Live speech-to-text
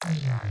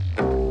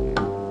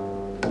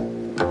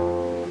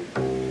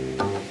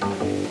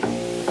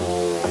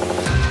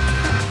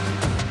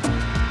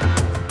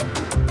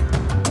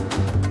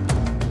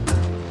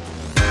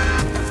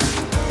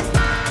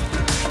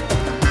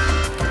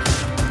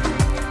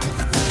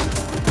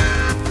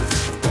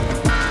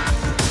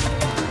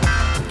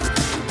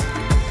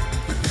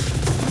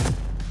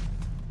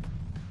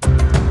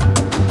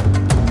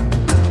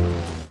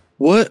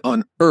What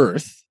on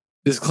earth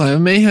is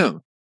climate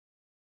mayhem?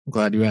 I'm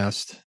glad you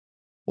asked.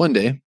 One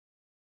day,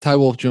 Ty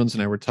Wolf Jones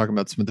and I were talking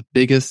about some of the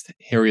biggest,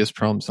 hairiest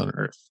problems on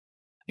Earth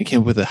and came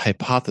up with a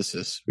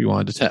hypothesis we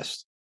wanted to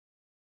test.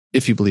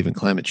 If you believe in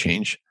climate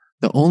change,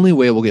 the only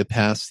way we'll get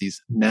past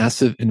these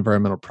massive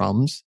environmental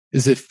problems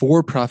is if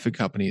for-profit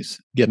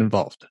companies get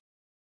involved.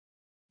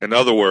 In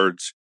other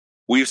words,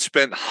 we've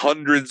spent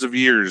hundreds of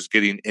years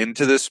getting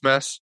into this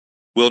mess.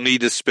 We'll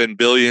need to spend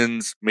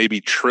billions,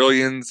 maybe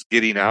trillions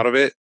getting out of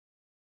it.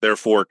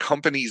 Therefore,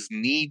 companies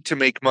need to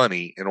make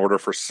money in order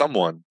for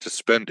someone to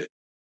spend it.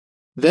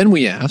 Then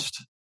we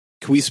asked,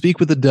 can we speak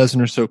with a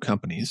dozen or so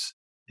companies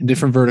in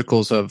different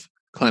verticals of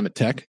climate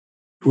tech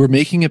who are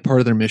making it part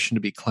of their mission to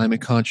be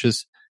climate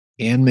conscious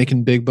and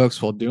making big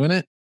bucks while doing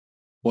it?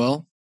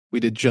 Well,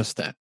 we did just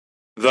that.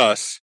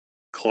 Thus,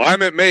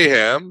 Climate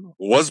Mayhem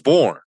was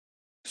born.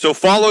 So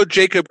follow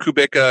Jacob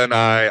Kubica and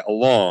I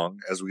along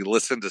as we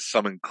listen to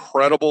some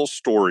incredible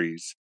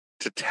stories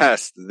to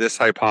test this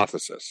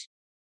hypothesis.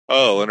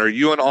 Oh, and are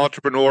you an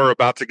entrepreneur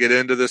about to get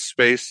into this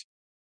space?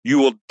 You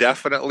will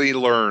definitely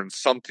learn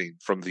something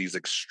from these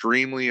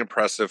extremely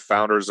impressive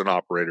founders and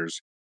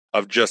operators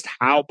of just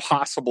how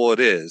possible it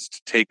is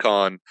to take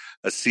on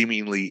a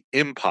seemingly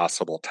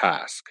impossible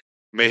task.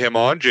 Mayhem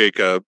on,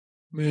 Jacob.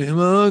 Mayhem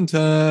on,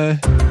 Ty.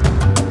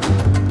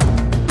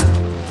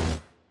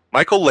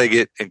 Michael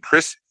Leggett and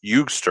Cris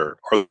Eugster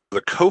are the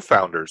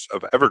co-founders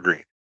of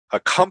Ever.green, a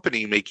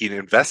company making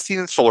investing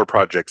in solar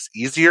projects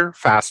easier,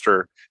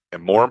 faster,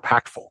 and more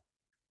impactful.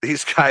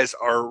 These guys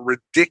are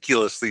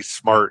ridiculously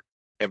smart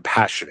and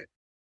passionate,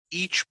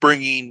 each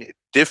bringing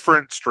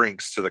different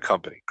strengths to the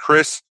company.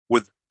 Cris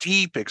with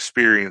deep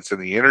experience in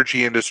the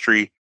energy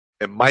industry,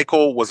 and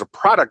Michael was a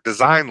product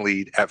design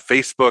lead at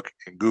Facebook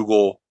and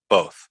Google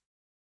both.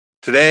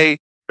 Today,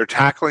 they're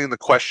tackling the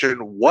question,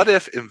 what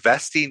if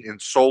investing in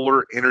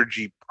solar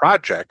energy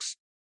projects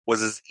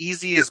was as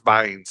easy as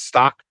buying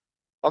stock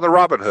on the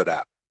Robinhood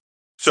app?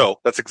 So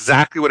that's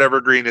exactly what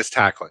Ever.green is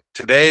tackling.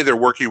 Today, they're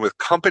working with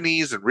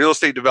companies and real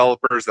estate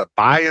developers that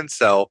buy and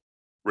sell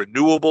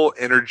renewable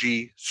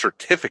energy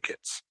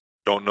certificates.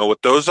 Don't know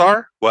what those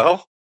are?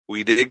 Well,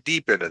 we dig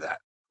deep into that.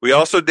 We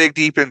also dig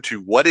deep into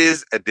what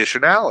is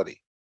additionality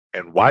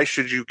and why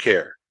should you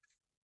care?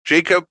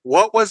 Jacob,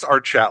 what was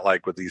our chat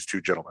like with these two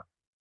gentlemen?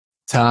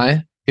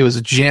 Ty, it was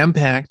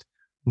jam-packed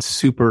and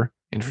super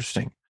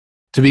interesting.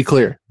 To be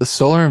clear, the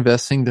solar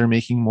investing they're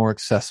making more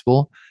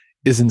accessible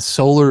is in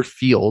solar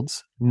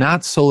fields,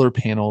 not solar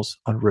panels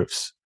on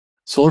roofs.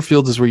 Solar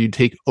fields is where you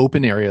take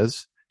open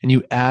areas and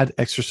you add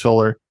extra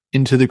solar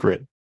into the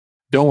grid.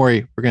 Don't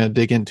worry, we're going to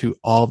dig into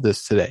all of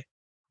this today.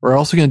 We're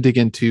also going to dig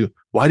into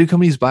why do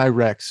companies buy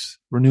RECs,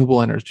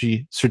 renewable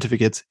energy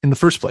certificates, in the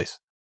first place?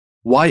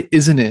 Why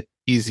isn't it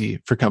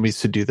easy for companies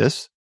to do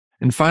this?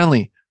 And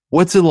finally,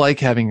 what's it like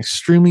having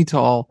extremely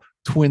tall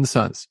twin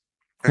sons?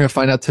 We're going to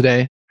find out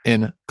today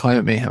in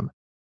Climate Mayhem.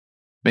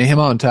 Mayhem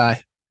on,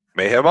 Ty.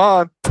 Mayhem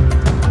on.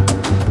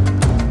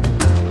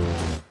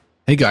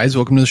 Hey guys,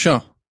 welcome to the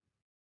show.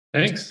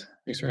 Thanks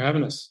for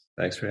having us.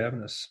 Thanks for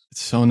having us.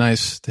 It's so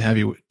nice to have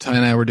you. Ty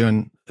and I were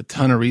doing a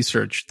ton of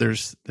research.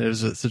 There's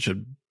such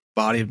a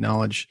body of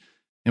knowledge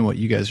in what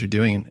you guys are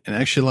doing. And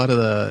actually a lot of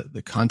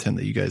the content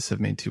that you guys have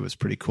made too was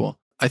pretty cool.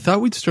 I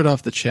thought we'd start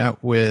off the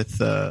chat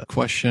with a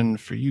question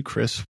for you,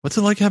 Cris. What's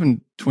it like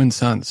having twin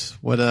sons?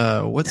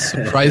 What's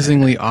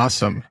surprisingly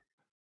awesome?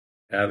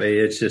 I mean,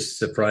 it's just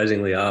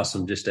surprisingly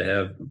awesome just to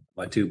have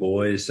my two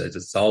boys.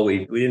 It's all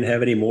we didn't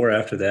have any more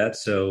after that.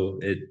 So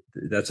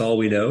that's all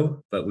we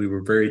know, but we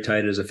were very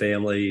tight as a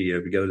family.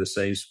 We go to the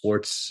same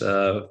sports,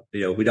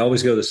 we'd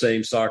always go to the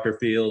same soccer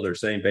field or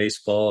same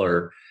baseball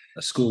or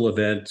a school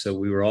event. So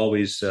we were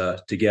always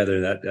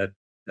together.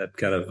 That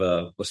kind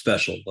of was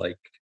special. Like,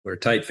 we're a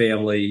tight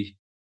family.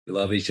 We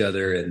love each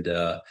other. And,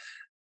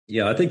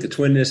 I think the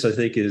twinness,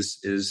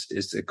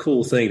 is a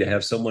cool thing to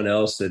have someone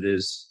else that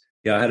is,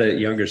 I had a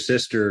younger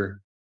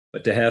sister,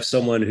 but to have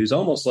someone who's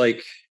almost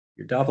like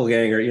your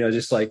doppelganger,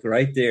 just like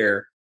right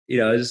there,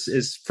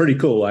 is pretty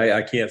cool.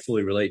 I can't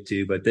fully relate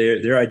to, but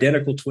they're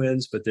identical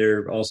twins, but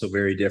they're also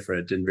very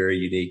different and very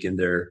unique in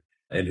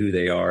who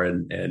they are.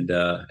 And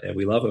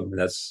we love them. And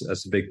that's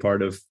a big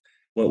part of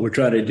what we're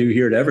trying to do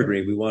here at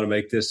Ever.green. We want to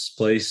make this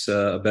place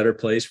a better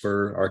place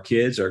for our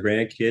kids, our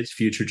grandkids,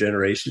 future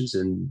generations.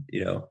 And,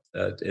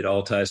 it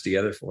all ties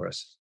together for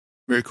us.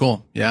 Very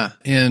cool. Yeah.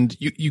 And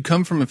you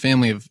come from a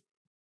family of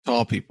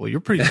tall people.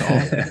 You're pretty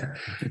tall.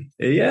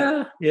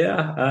 Yeah.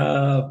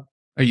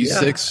 Are you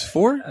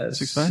 6'4",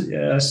 6'5"?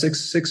 Yeah,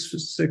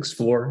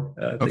 6'4".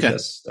 I think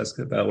that's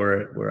about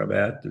where I'm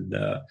at. And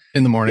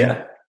in the morning.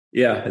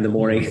 Yeah, in the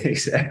morning,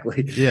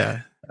 exactly.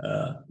 Yeah.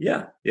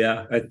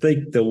 Yeah. I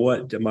think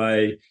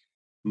my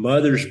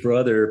mother's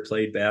brother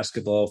played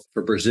basketball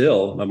for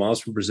Brazil. My mom's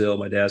from Brazil.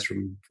 My dad's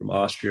from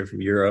Austria,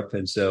 from Europe.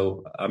 And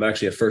so I'm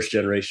actually a first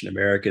generation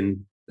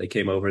American. They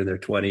came over in their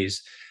 20s.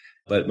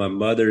 But my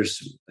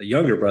mother's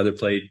younger brother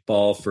played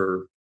ball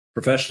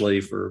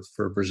professionally for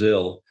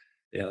Brazil.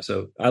 Yeah,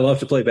 so I love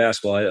to play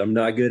basketball. I'm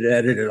not good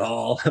at it at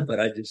all, but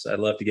I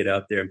love to get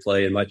out there and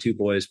play. And my two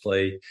boys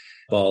play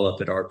ball up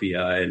at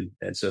RPI,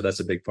 and so that's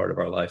a big part of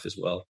our life as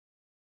well.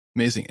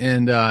 Amazing.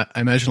 And I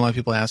imagine a lot of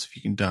people ask if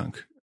you can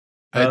dunk.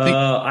 I think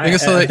I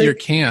saw that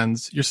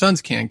your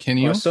sons can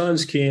you? My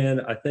sons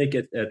can. I think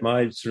at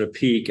my sort of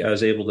peak, I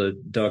was able to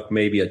dunk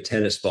maybe a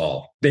tennis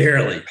ball,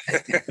 barely.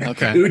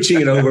 Okay.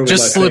 Ooching it over with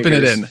just my slipping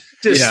fingers. it in.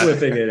 Just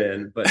slipping it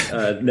in.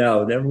 But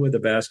no, never with a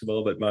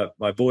basketball, but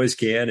my boys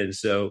can. And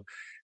so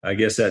I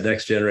guess that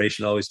next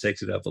generation always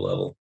takes it up a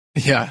level.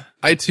 Yeah.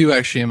 I too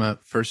actually am a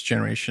first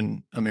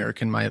generation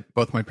American.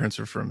 Both my parents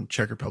are from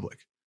Czech Republic.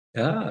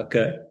 Ah,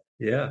 okay.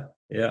 Yeah.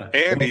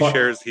 And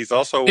he's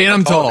also and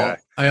I'm tall. Guy.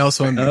 I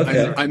also am.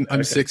 Okay. I'm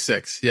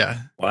 6'6".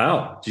 Yeah.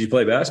 Wow. Did you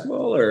play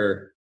basketball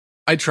or?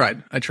 I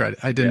tried. I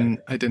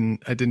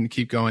didn't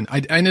keep going. I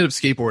ended up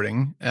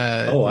skateboarding.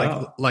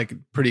 Wow. Like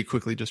pretty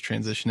quickly just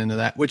transition into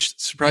that, which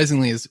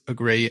surprisingly is a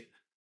great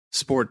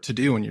sport to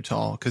do when you're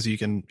tall, because you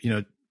can,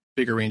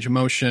 bigger range of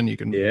motion. You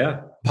can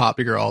pop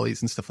bigger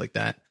ollies and stuff like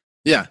that.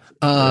 Yeah.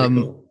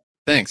 Cool.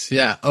 Thanks.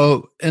 Yeah.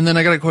 Oh, and then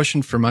I got a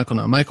question for Michael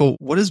now. Michael,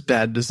 what is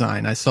bad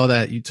design? I saw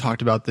that you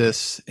talked about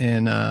this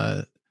in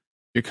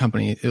your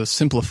company. It was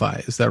Simplify.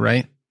 Is that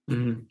right?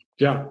 Mm-hmm.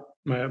 Yeah.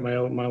 My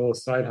little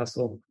side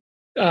hustle.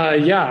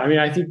 Yeah. I mean,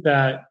 I think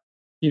that,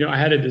 I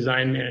had a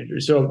design manager.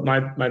 So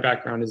my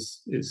background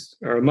is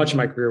or much of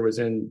my career was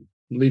in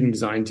leading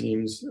design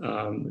teams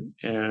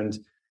and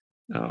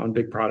on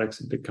big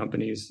products and big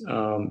companies.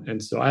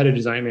 And so I had a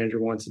design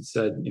manager once that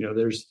said,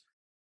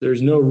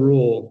 there's no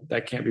rule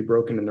that can't be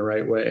broken in the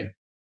right way.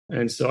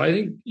 And so I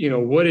think,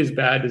 what is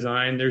bad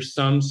design? There's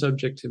some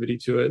subjectivity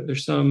to it.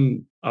 There's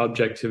some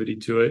objectivity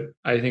to it.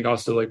 I think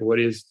also, like, what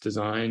is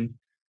design?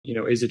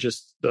 Is it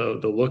just the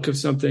look of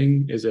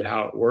something? Is it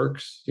how it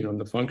works,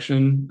 and the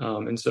function?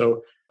 And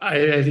so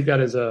I think that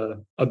is a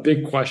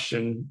big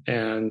question.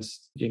 And,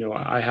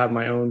 I have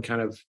my own kind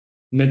of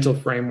mental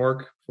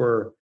framework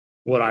for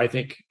what I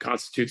think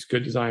constitutes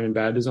good design and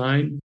bad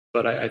design.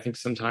 But I think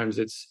sometimes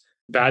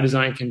bad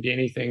design can be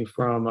anything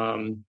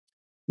from,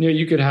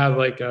 you could have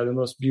like the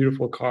most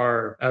beautiful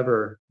car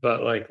ever,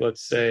 but like,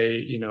 let's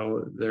say,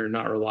 they're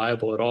not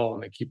reliable at all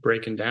and they keep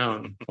breaking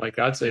down. Like,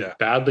 that's a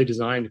badly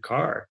designed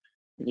car.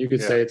 And you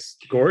could say it's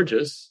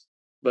gorgeous,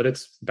 but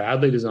it's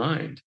badly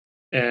designed.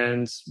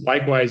 And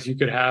likewise, you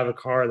could have a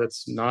car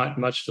that's not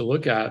much to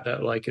look at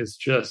that like is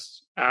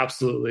just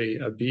absolutely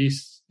a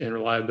beast in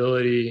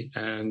reliability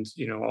and,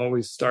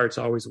 always starts,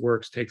 always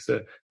works, takes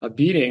a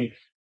beating.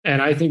 And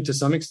I think to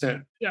some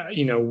extent,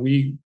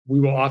 we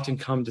will often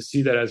come to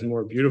see that as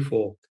more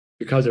beautiful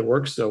because it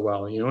works so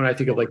well, and I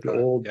think of like the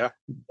old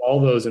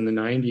Volvos in the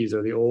 90s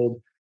or the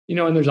old,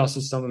 and there's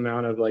also some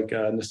amount of like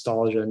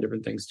nostalgia and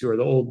different things too, or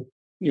the old,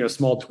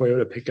 small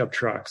Toyota pickup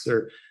trucks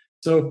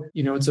so,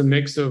 it's a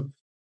mix of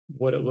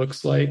what it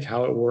looks like,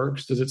 how it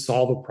works. Does it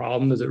solve a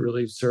problem? Does it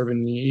really serve a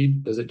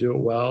need? Does it do it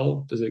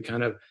well? Does it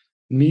kind of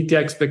meet the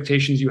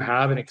expectations you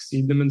have and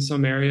exceed them in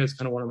some areas?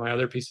 Kind of one of my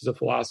other pieces of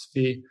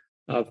philosophy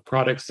of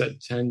products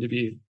that tend to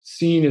be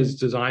seen as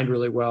designed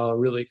really well,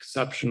 really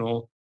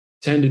exceptional,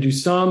 tend to do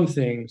some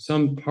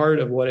part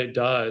of what it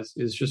does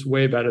is just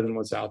way better than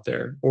what's out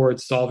there, or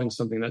it's solving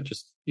something that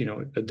just,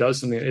 it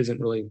does something that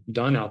isn't really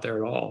done out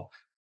there at all.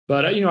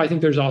 But, I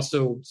think there's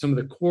also some of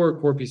the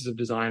core pieces of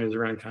design is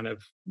around kind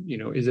of,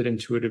 is it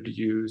intuitive to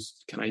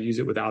use? Can I use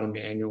it without a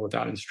manual,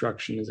 without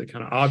instruction? Is it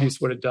kind of obvious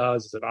what it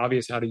does? Is it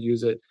obvious how to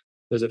use it?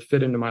 Does it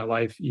fit into my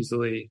life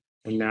easily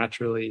and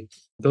naturally?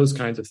 Those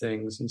kinds of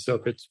things. And so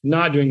if it's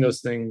not doing those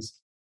things,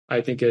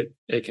 I think it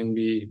can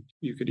be,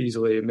 you could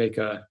easily make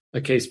a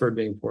case for it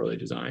being poorly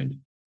designed.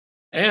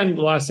 And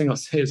the last thing I'll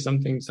say is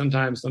sometimes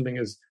something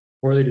is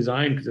poorly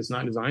designed because it's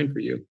not designed for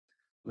you.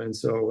 And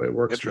so it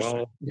works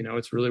well,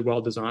 it's really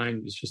well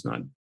designed. It's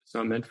not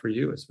meant for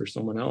you. It's for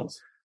someone else.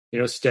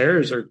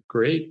 Stairs are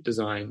great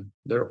design.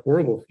 They're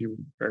horrible if you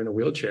are in a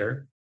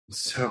wheelchair.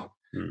 So,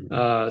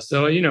 it's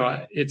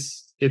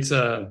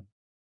a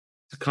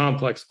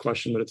complex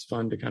question, but it's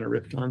fun to kind of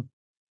riff on.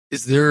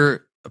 Is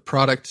there a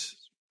product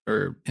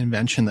or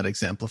invention that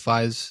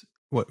exemplifies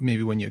what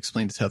maybe when you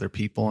explain it to other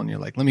people and you're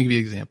like, let me give you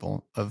an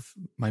example of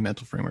my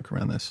mental framework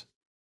around this?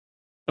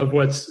 Of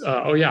what's,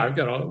 I've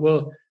got all,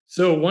 well,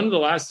 so one of the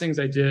last things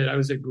I did, I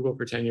was at Google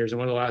for 10 years. And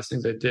one of the last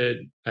things I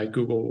did at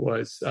Google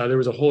was there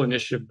was a whole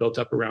initiative built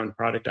up around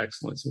product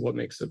excellence and what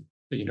makes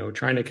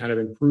trying to kind of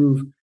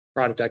improve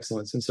product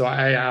excellence. And so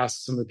I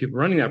asked some of the people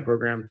running that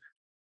program,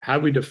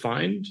 have we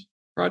defined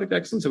product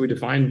excellence? Have we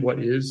defined what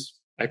is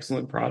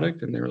excellent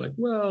product? And they were like,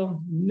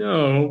 well,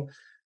 no.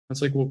 I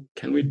was like, well,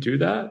 can we do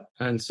that?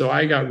 And so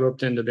I got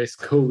roped into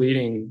basically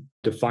co-leading,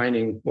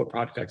 defining what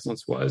product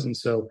excellence was. And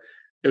so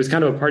it was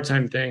kind of a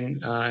part-time thing,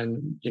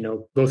 and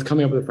both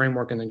coming up with a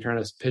framework and then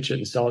trying to pitch it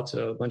and sell it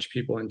to a bunch of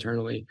people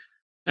internally.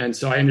 And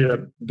so I ended up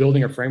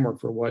building a framework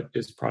for what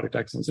is product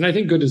excellence. And I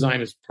think good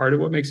design is part of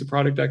what makes a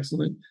product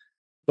excellent.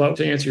 But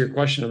to answer your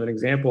question of an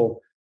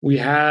example, we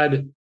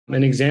had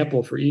an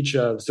example for each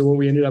of, so what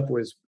we ended up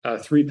was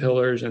 3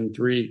 pillars and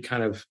 3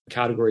 kind of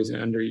categories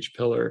under each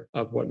pillar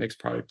of what makes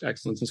product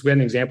excellence. And so we had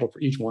an example for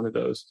each one of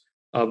those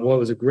of what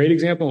was a great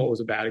example and what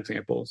was a bad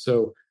example.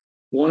 So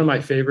one of my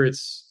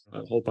favorites,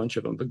 a whole bunch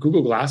of them, but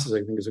Google Glasses,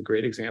 I think, is a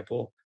great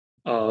example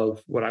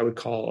of what I would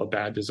call a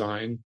bad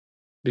design,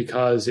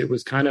 because it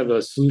was kind of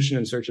a solution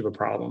in search of a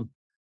problem.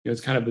 It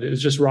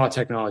was just raw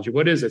technology.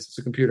 What is this? It's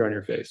a computer on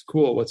your face.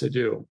 Cool. What's it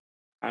do?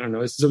 I don't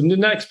know. This is the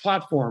next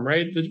platform,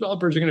 right? The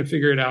developers are going to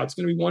figure it out. It's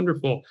going to be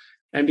wonderful.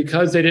 And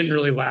because they didn't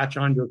really latch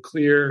onto a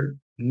clear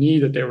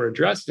need that they were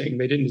addressing,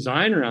 they didn't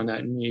design around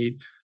that need.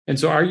 And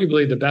so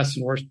arguably the best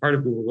and worst part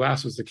of Google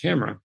Glass was the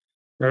camera,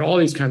 right? All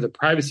these kinds of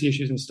privacy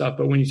issues and stuff.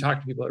 But when you talk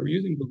to people that were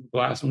using Google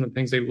Glass, one of the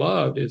things they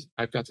loved is,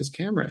 I've got this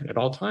camera at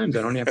all times.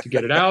 I don't have to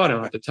get it out. I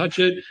don't have to touch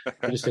it.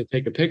 I just say,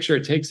 take a picture.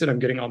 It takes it. I'm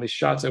getting all these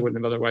shots I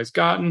wouldn't have otherwise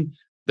gotten.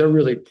 They're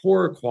really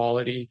poor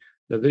quality.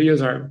 The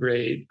videos aren't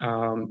great.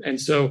 And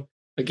so,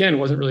 again, it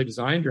wasn't really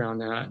designed around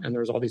that. And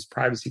there was all these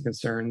privacy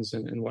concerns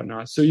and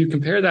whatnot. So you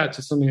compare that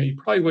to something that you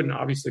probably wouldn't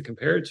obviously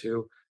compare it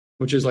to,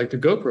 which is like the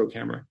GoPro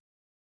camera,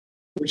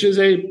 which is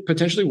a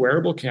potentially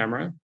wearable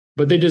camera,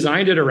 but they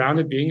designed it around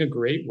it being a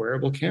great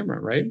wearable camera,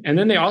 right? And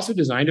then they also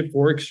designed it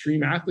for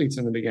extreme athletes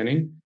in the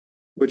beginning,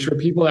 which are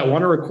people that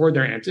want to record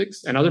their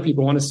antics and other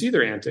people want to see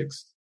their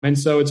antics. And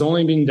so it's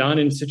only being done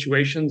in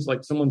situations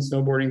like someone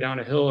snowboarding down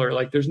a hill, or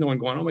like there's no one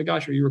going, oh my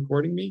gosh, are you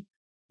recording me?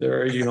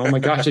 Oh my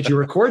gosh, did you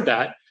record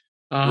that?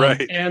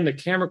 Right. And the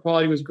camera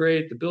quality was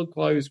great. The build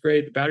quality was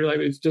great. The battery life,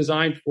 it was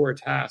designed for a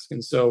task.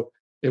 And so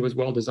it was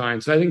well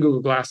designed. So I think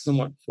Google Glass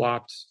somewhat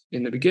flopped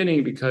in the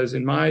beginning because,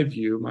 in my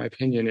view, my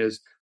opinion is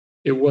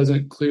it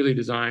wasn't clearly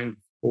designed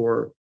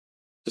to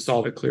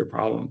solve a clear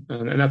problem.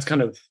 And that's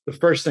kind of the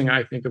first thing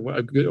I think of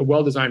a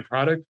well-designed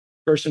product.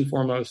 First and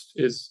foremost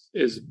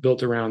is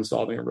built around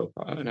solving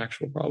an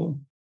actual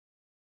problem.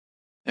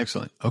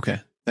 Excellent. Okay.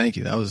 Thank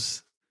you. That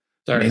was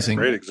amazing.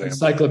 Great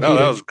example. No,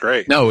 that was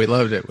great. No, we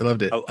loved it. I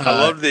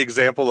love the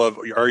example of,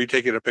 are you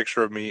taking a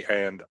picture of me?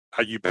 And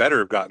you better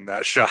have gotten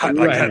that shot. Right,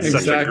 Like that's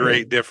exactly. such a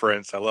great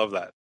difference. I love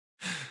that.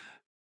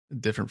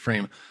 Different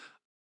frame.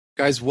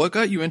 Guys, what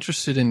got you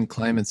interested in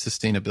climate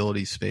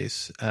sustainability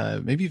space?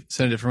 Maybe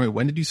said a different way.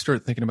 When did you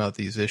start thinking about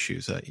these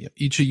issues?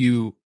 Each of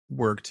you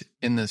worked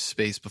in this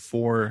space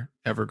before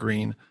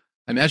Ever.green.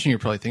 I imagine you're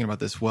probably thinking about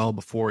this well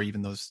before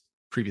even those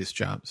previous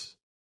jobs.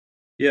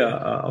 Yeah,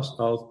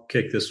 I'll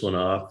kick this one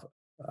off.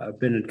 I've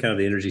been in kind of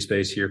the energy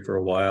space here for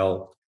a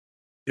while.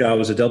 I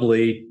was a double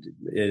E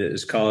in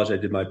college. I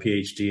did my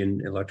PhD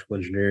in electrical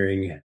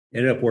engineering.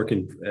 Ended up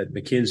working at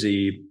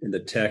McKinsey in the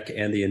tech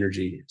and the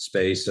energy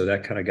space. So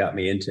that kind of got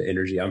me into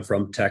energy. I'm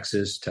from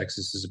Texas.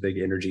 Texas is a big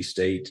energy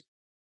state.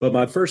 But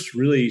my first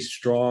really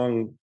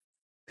strong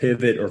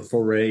pivot or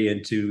foray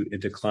into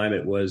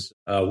climate was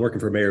working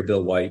for Mayor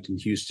Bill White in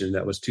Houston.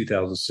 That was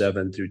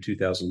 2007 through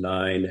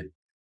 2009.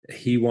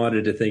 He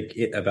wanted to think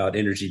about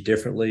energy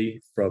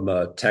differently from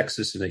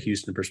Texas and a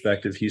Houston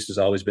perspective. Houston's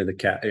always been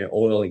the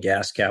oil and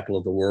gas capital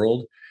of the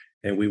world.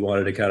 And we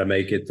wanted to kind of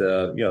make it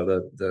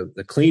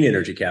the clean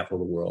energy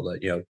capital of the world.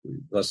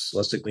 Let's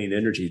the clean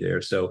energy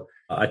there. So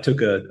I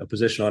took a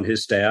position on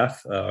his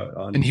staff.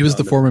 And he was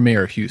the former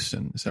mayor of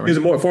Houston. Is that right? He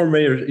was former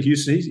mayor of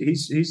Houston.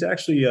 He's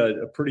actually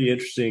a pretty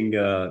interesting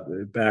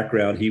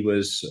background. He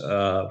was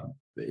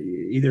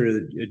either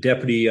a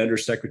deputy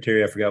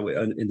undersecretary, I forgot,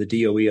 in the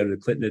DOE under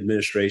the Clinton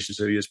administration.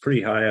 So he was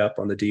pretty high up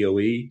on the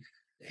DOE.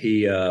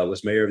 He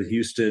was mayor of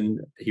Houston.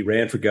 He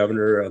ran for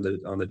governor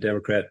on the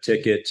Democrat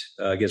ticket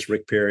against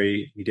Rick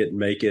Perry. He didn't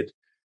make it,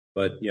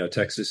 but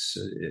Texas,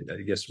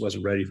 I guess,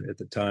 wasn't ready at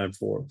the time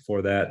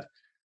for that.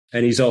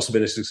 And he's also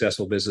been a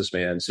successful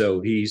businessman. So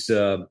he's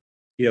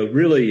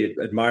really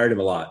admired him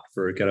a lot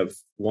for kind of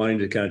wanting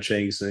to kind of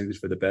change things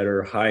for the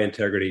better. High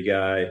integrity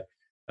guy.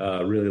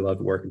 Really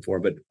loved working for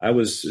him. But I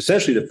was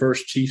essentially the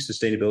first chief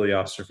sustainability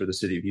officer for the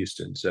city of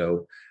Houston.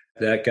 So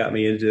that got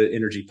me into the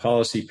energy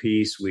policy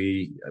piece.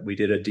 We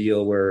did a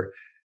deal where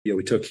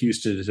we took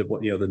Houston to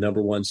the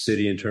number one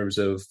city in terms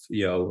of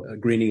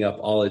greening up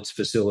all its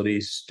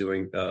facilities,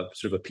 doing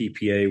sort of a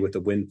PPA with a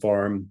wind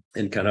farm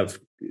and kind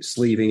of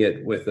sleeving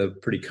it with a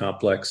pretty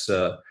complex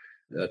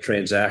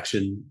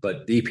transaction.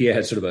 But the EPA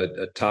had sort of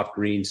a top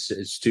green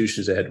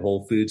institutions that had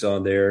Whole Foods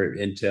on there.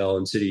 Intel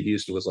and City of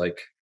Houston was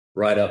like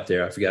right up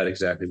there. I forgot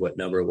exactly what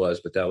number it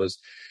was, but that was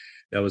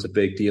a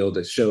big deal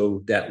to show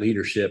that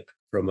leadership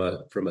from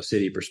a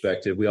city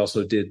perspective. We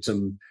also did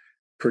some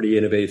pretty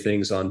innovative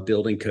things on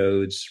building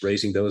codes,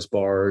 raising those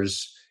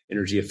bars,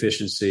 energy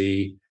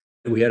efficiency.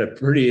 And we had a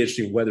pretty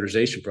interesting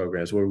weatherization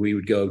programs where we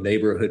would go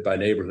neighborhood by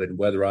neighborhood and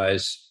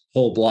weatherize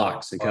whole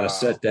blocks and kind of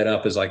set that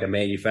up as like a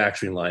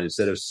manufacturing line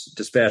instead of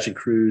dispatching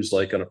crews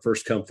like on a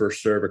first come,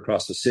 first serve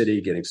across the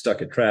city, getting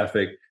stuck in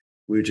traffic.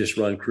 we would just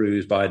run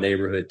crews by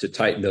neighborhood to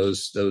tighten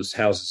those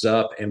houses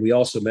up. And we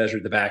also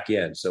measured the back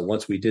end. So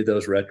once we did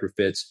those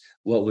retrofits,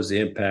 what was the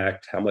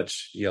impact? How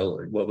much,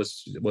 what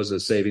was the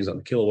savings on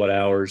the kilowatt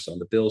hours, on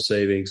the bill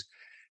savings,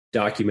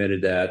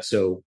 documented that.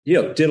 So,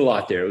 did a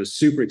lot there. It was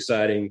super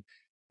exciting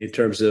in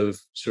terms of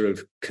sort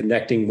of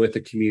connecting with the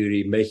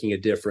community, making a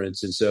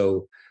difference. And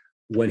so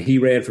when he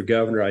ran for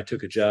governor, I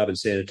took a job in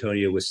San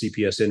Antonio with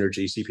CPS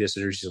Energy. CPS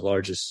Energy is the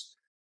largest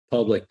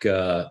public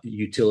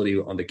utility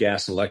on the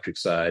gas and electric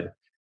side,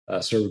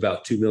 serve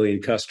about 2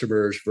 million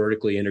customers,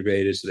 vertically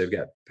integrated. So they've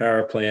got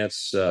power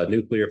plants,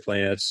 nuclear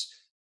plants,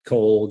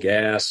 coal,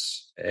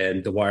 gas,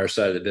 and the wire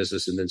side of the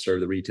business, and then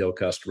serve the retail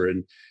customer.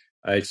 And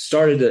I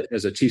started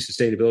as a chief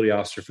sustainability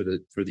officer for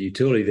the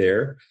utility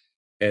there,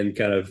 and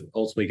kind of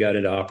ultimately got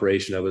into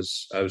operation. I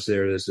was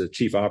there as a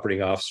chief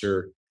operating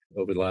officer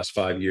over the last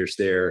 5 years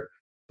there.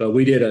 But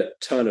we did a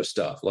ton of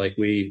stuff. Like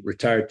we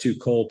retired 2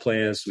 coal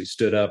plants. We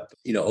stood up,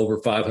 over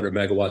 500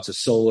 megawatts of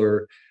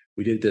solar.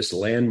 We did this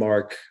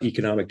landmark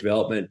economic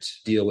development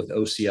deal with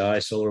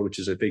OCI Solar, which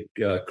is a big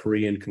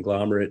Korean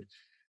conglomerate,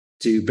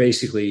 to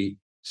basically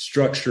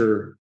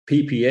structure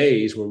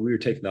PPAs where we were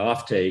taking the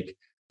offtake,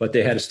 but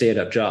they had to stand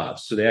up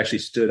jobs. So they actually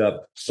stood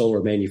up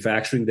solar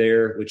manufacturing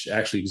there, which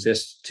actually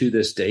exists to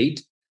this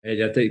date.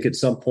 And I think at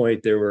some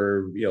point there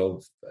were,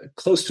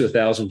 close to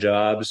 1,000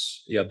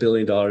 jobs, $1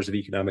 billion of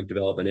economic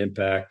development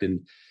impact.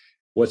 And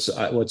what's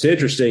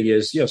interesting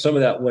is, some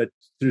of that went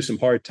through some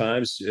hard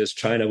times as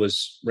China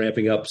was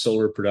ramping up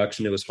solar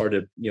production. It was hard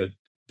to,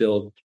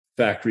 build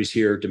factories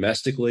here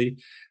domestically.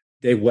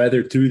 They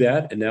weathered through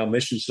that. And now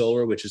Mission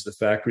Solar, which is the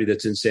factory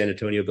that's in San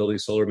Antonio building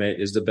solar,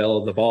 is the belle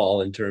of the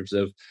ball in terms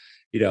of,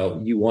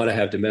 you want to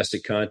have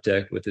domestic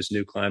contact with this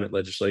new climate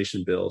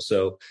legislation bill.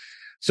 So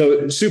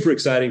super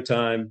exciting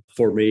time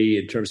for me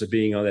in terms of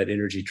being on that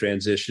energy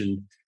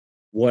transition.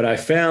 What I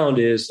found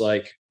is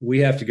we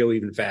have to go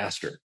even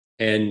faster,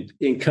 and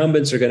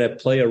incumbents are going to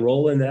play a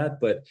role in that.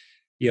 But,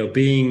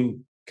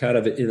 being kind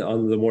of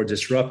on the more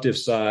disruptive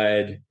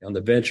side, on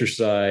the venture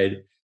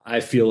side, I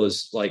feel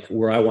is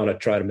where I want to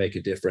try to make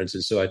a difference.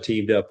 And so I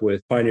teamed up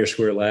with Pioneer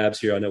Square Labs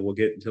here. I know we'll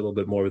get into a little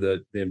bit more of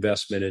the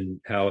investment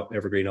and how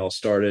Ever.green all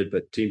started,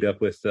 but teamed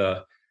up with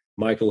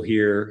Michael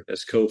here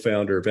as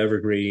co-founder of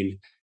Ever.green.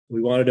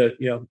 We wanted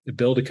to,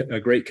 build a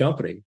great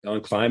company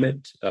on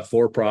climate,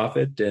 for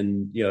profit,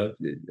 and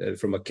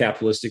from a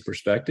capitalistic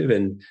perspective,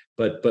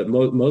 but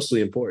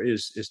mostly important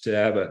is to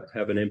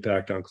have an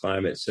impact on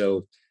climate.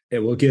 So,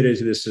 and we'll get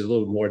into this a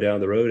little more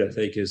down the road. I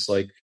think is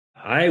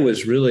I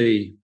was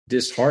really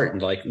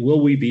disheartened.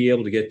 Will we be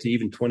able to get to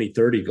even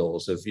 2030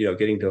 goals of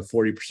getting to a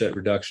 40%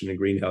 reduction in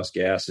greenhouse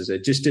gases?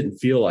 It just didn't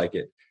feel like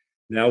it.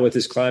 Now with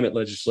this climate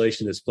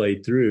legislation that's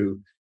played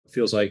through,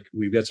 feels like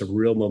we've got some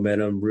real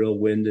momentum, real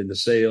wind in the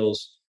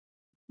sails.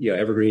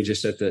 Ever.green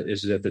just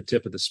is at the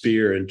tip of the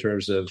spear in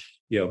terms of,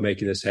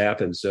 making this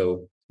happen.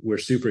 So we're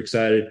super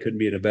excited. Couldn't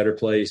be in a better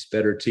place,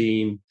 better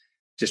team,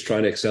 just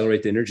trying to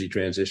accelerate the energy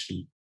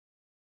transition.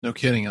 No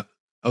kidding.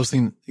 I was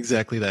thinking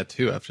exactly that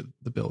too after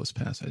the bill was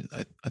passed.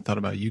 I thought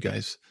about you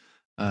guys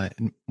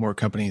and more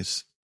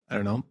companies, I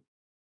don't know,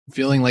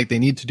 feeling like they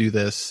need to do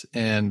this,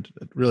 and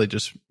really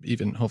just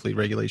even hopefully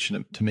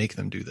regulation to make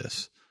them do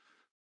this.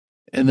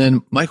 And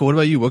then, Michael, what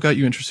about you? What got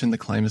you interested in the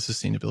climate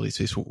sustainability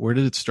space? Where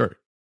did it start?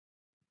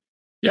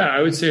 Yeah,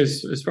 I would say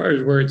as far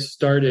as where it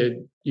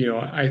started,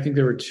 I think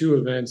there were 2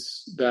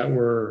 events that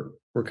were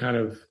kind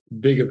of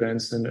big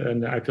events,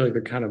 and I feel like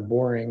they're kind of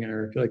boring,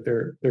 or I feel like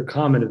they're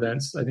common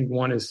events. I think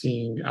one is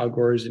seeing Al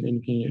Gore's An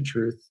Inconvenient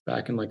Truth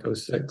back in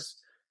 2006.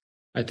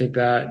 I think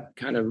that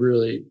kind of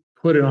really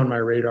put it on my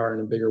radar in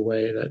a bigger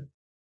way that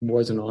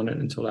wasn't on it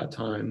until that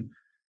time.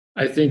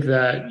 I think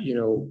that,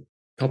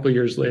 couple of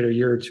years later, a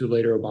year or 2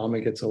 later,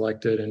 Obama gets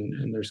elected,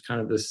 and there's kind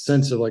of this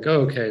sense of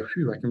okay,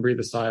 I can breathe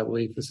a sigh of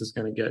relief. This is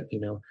going to get,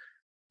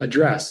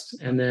 addressed,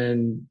 and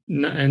then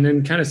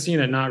kind of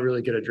seeing it not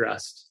really get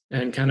addressed,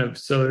 and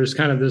so there's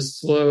kind of this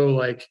slow,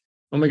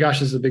 oh my gosh,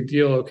 this is a big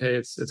deal. Okay,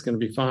 it's going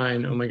to be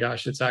fine. Oh my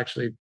gosh, it's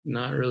actually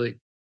not really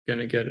going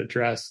to get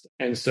addressed.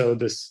 And so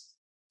this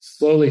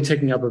slowly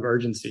ticking up of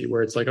urgency,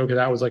 where it's okay,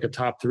 that was a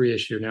top 3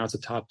 issue. Now it's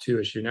a top 2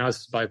 issue. Now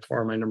it's by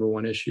far my number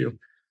 1 issue.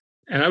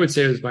 And I would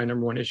say it was my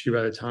number 1 issue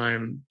by the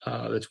time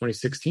the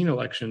 2016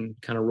 election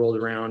kind of rolled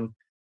around.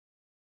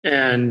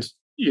 And,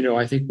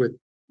 I think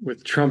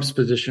with Trump's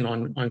position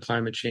on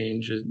climate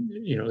change, at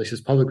least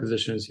his public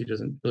position is he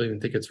doesn't really even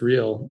think it's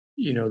real.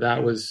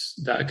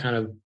 That kind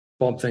of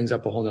bumped things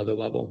up a whole nother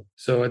level.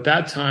 So at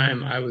that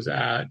time, I was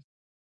at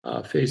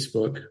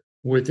Facebook.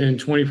 Within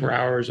 24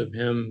 hours of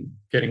him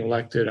getting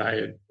elected,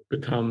 I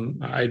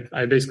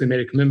basically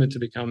made a commitment to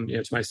become,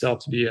 to myself,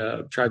 to be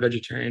a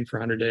tri-vegetarian for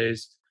 100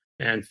 days.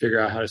 And figure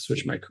out how to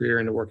switch my career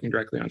into working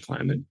directly on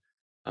climate,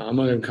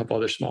 among a couple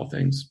other small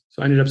things.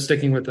 So I ended up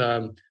sticking with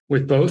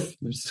both.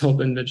 I've still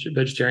been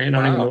vegetarian. I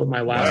don't even know what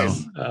my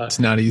last it's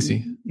not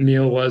easy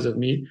meal was of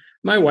meat.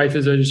 My wife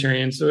is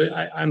vegetarian, so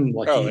I'm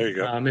lucky. Oh, there you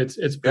go.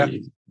 It's pretty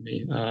easy for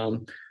me.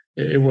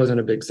 It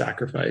wasn't a big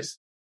sacrifice.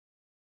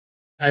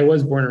 I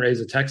was born and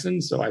raised a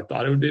Texan, so I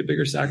thought it would be a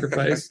bigger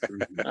sacrifice.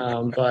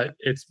 But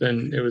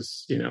it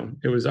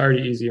was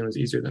already easy and it was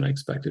easier than I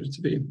expected it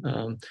to be.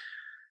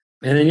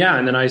 And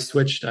then I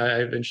switched.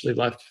 I eventually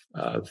left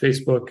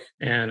Facebook,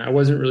 and I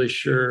wasn't really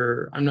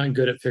sure. I'm not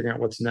good at figuring out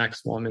what's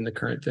next while I'm in the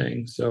current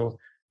thing. So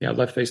yeah, I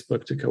left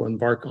Facebook to go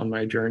embark on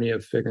my journey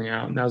of figuring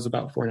out, and that was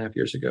about 4.5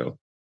 years ago,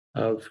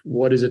 of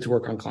what is it to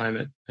work on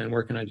climate and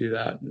where can I do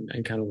that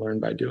and kind of learn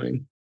by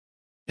doing.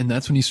 And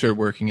that's when you started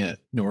working at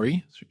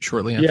Nori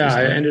shortly after.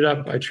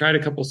 Yeah, I tried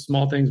a couple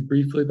small things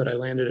briefly, but I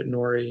landed at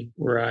Nori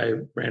where I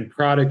ran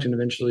product and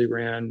eventually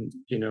ran,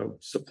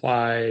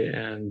 supply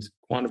and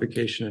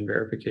quantification and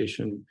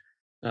verification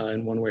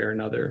in one way or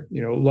another. A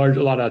lot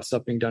of that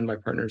stuff being done by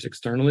partners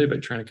externally,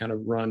 but trying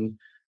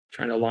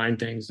to align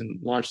things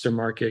and launch their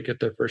market, get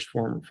their first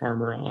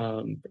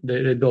farmer.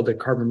 They build a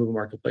carbon removal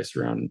marketplace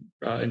around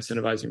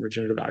incentivizing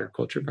regenerative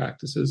agriculture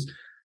practices.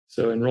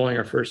 So enrolling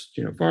our first,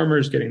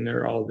 farmers, getting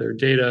all of their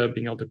data,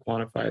 being able to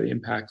quantify the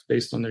impacts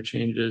based on their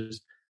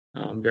changes,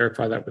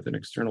 verify that with an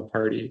external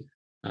party,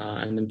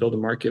 and then build a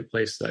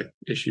marketplace that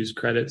issues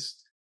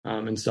credits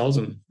and sells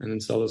them, and then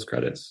sell those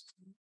credits.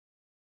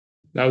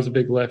 That was a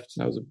big lift.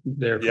 I was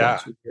there for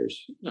 2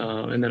 years.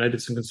 And then I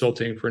did some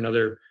consulting for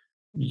another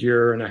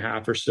year and a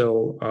half or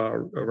so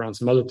around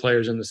some other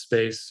players in the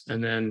space.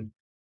 And then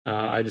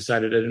I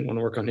decided I didn't want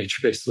to work on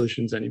nature-based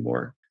solutions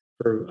anymore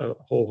for a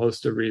whole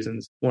host of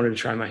reasons. Wanted to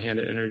try my hand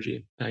at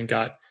energy and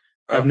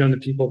I've known the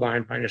people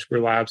behind Pioneer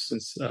Square Labs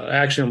since I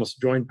actually almost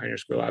joined Pioneer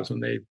Square Labs when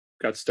they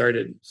got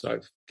started. So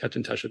I've kept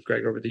in touch with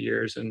Greg over the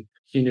years, and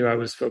he knew I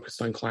was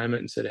focused on climate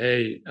and said,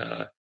 "Hey,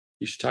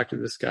 you should talk to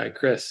this guy,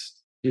 Cris.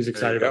 He's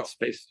excited about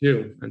space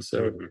too." And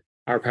so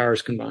our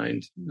powers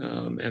combined,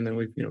 and then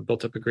we've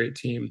built up a great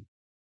team.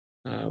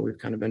 We've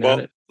kind of been at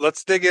it.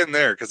 Let's dig in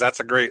there because that's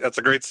a great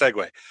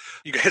segue.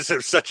 You guys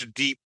have such a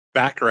deep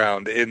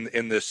background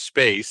in this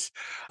space.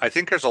 I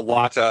think there's a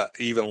lot to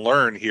even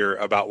learn here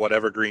about what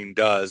Ever.green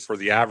does for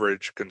the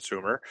average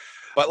consumer.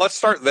 But let's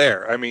start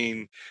there. I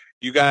mean,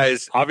 you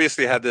guys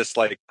obviously had this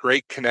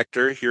great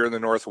connector here in the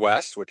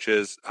Northwest, which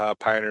is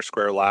Pioneer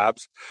Square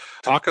Labs.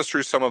 Talk us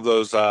through some of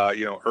those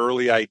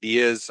early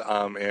ideas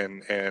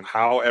and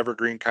how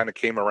Ever.green kind of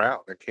came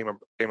around and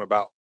came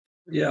about.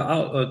 Yeah,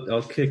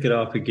 I'll kick it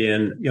off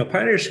again.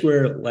 Pioneer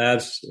Square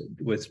Labs,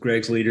 with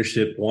Greg's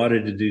leadership,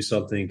 wanted to do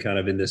something kind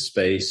of in this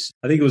space.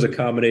 I think it was a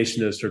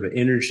combination of sort of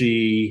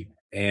energy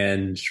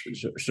and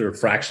sort of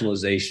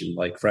fractionalization,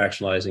 like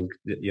fractionalizing,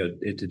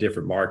 into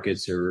different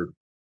markets or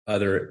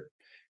other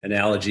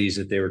analogies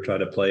that they were trying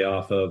to play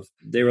off of.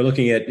 They were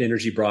looking at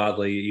energy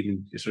broadly,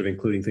 even sort of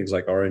including things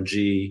like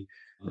RNG,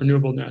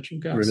 renewable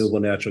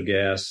natural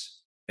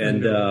gas.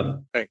 And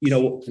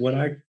when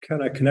I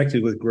kind of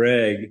connected with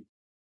Greg,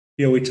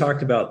 we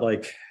talked about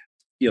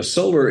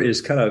solar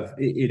is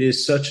it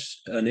is such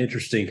an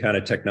interesting kind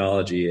of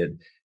technology.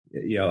 And,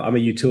 I'm a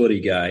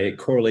utility guy. It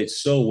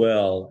correlates so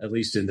well, at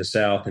least in the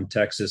South and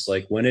Texas,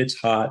 when it's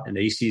hot and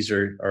ACs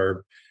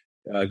are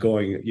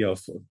going,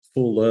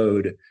 full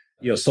load,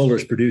 solar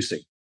is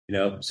producing,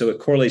 so it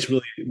correlates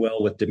really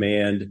well with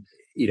demand.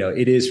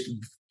 It is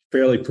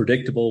fairly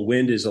predictable.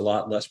 Wind is a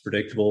lot less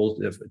predictable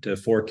to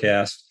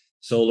forecast.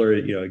 Solar,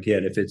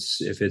 again, if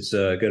it's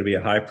going to be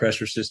a high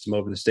pressure system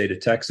over the state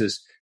of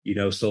Texas,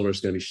 solar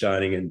is going to be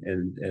shining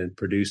and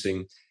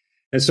producing.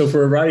 And so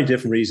for a variety of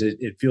different reasons,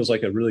 it feels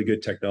like a really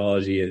good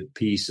technology and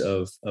piece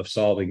of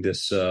solving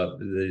this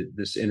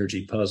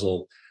energy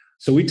puzzle.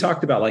 So we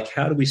talked about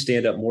how do we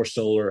stand up more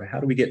solar? How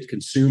do we get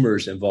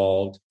consumers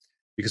involved?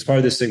 Because part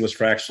of this thing was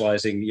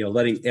fractionalizing,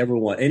 letting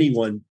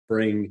anyone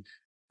bring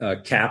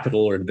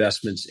capital or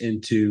investments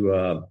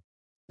into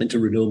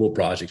renewable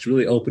projects,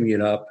 really opening it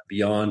up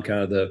beyond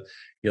kind of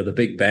the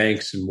big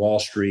banks and Wall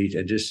Street,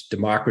 and just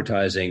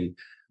democratizing,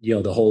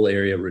 the whole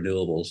area of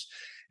renewables.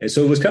 And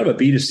so it was kind of a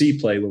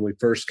B2C play when we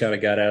first kind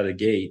of got out of the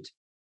gate.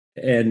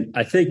 And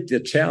I think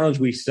the challenge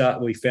we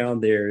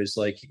found there is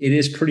it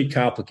is pretty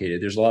complicated.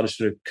 There's a lot of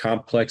sort of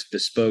complex,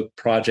 bespoke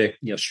project,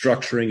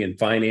 structuring and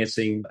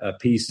financing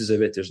pieces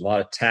of it. There's a lot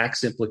of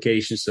tax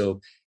implications.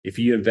 So if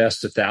you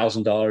invest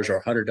 $1,000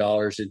 or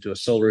 $100 into a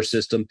solar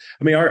system,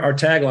 I mean, our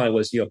tagline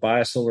was,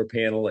 buy a solar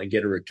panel and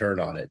get a return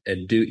on it,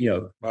 and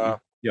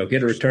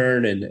get a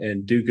return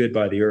and do good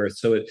by the earth.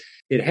 So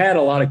it had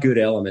a lot of good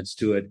elements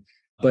to it,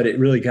 but it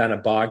really kind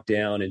of bogged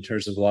down in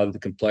terms of a lot of the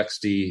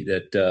complexity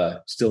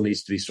that still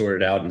needs to be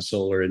sorted out in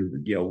solar,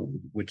 and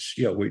which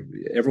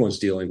everyone's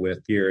dealing with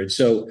here. And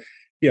so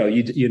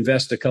you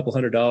invest a couple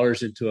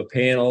 $100 into a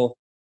panel,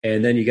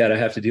 and then you got to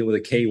have to deal with a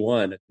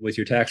K-1 with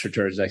your tax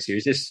returns next year.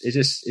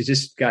 It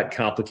just got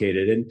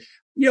complicated. And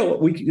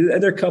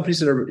there are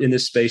companies that are in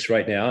this space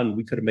right now, and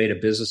we could have made a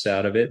business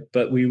out of it,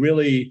 but we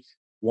really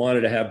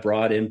wanted to have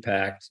broad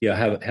impact,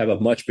 have a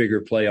much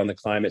bigger play on the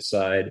climate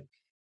side.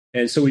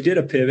 And so we did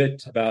a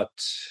pivot about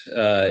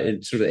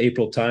in sort of the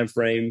April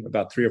timeframe,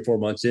 about 3 or 4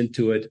 months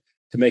into it,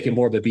 to make it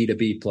more of a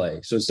B2B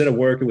play. So instead of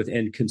working with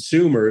end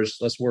consumers,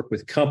 let's work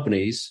with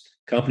companies.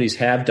 Companies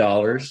have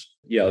dollars.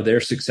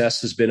 Their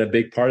success has been a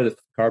big part of the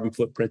carbon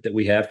footprint that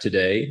we have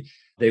today.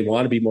 They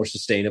want to be more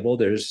sustainable.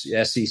 There's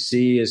SEC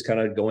is kind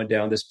of going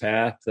down this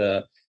path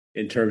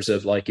in terms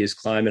of like, is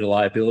climate a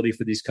liability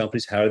for these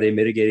companies? How are they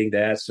mitigating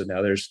that? So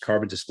now there's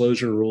carbon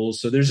disclosure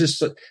rules. So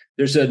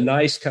there's a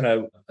nice kind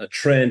of a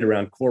trend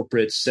around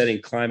corporates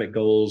setting climate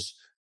goals,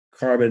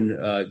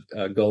 carbon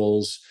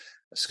goals,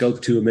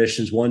 scope 2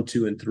 emissions, 1,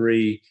 2, and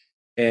 3.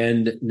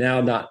 And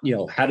now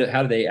how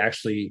do they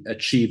actually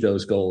achieve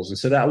those goals? And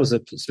so that was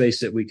a space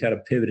that we kind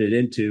of pivoted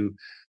into.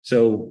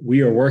 So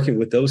we are working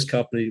with those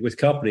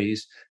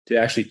companies to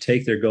actually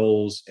take their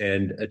goals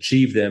and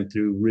achieve them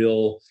through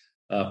real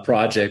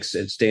projects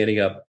and standing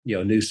up,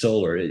 new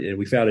solar. And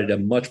we found it a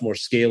much more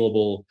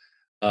scalable,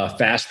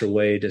 faster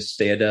way to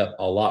stand up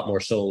a lot more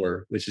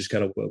solar, which is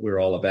kind of what we're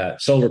all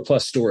about. Solar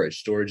plus storage.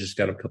 Storage is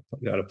kind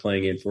of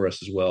playing in for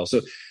us as well. So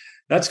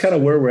that's kind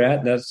of where we're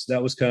at.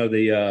 That was kind of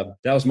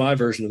that was my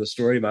version of the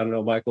story. I don't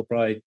know, Michael,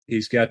 probably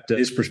he's got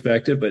his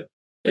perspective, but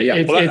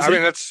yeah.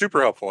 That's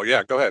super helpful.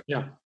 Yeah, go ahead.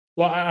 Yeah.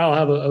 Well, I'll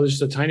have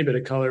just a tiny bit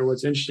of color.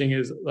 What's interesting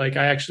is like,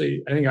 I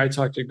think I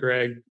talked to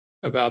Greg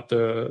about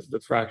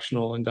the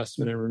fractional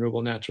investment in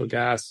renewable natural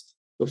gas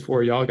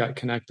before y'all got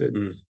connected.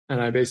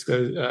 And I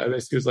basically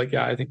was like,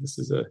 yeah, I think this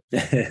is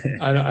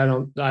I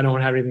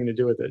don't have anything to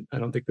do with it. I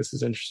don't think this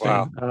is interesting.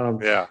 Wow.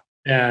 Yeah.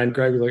 And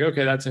Greg was like,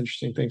 okay, that's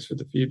interesting. Thanks for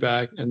the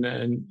feedback. And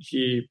then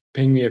he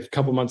pinged me a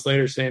couple months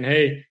later saying,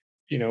 hey,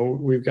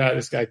 we've got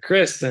this guy,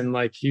 Cris, and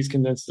like, he's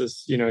convinced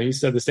us, he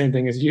said the same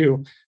thing as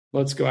you.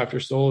 Let's go after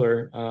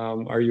solar.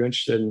 Are you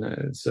interested in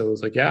it? So it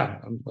was like, yeah,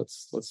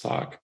 let's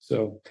talk.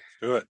 So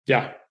do it.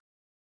 Yeah.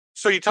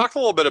 So you talked a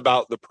little bit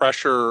about the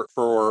pressure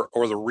or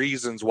the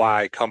reasons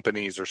why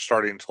companies are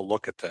starting to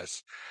look at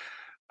this.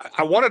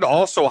 I wanted to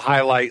also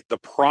highlight the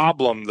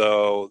problem,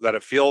 though, that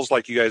it feels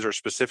like you guys are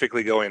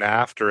specifically going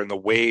after in the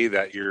way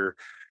that you're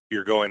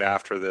going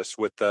after this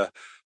with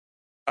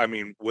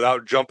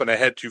without jumping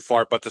ahead too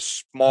far, but the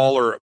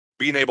smaller,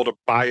 being able to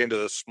buy into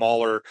the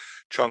smaller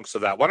chunks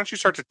of that. Why don't you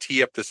start to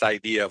tee up this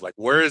idea of like,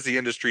 where is the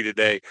industry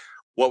today?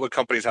 What would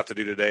companies have to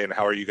do today? And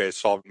how are you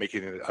guys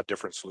making a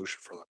different solution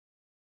for them?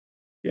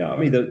 Yeah,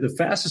 the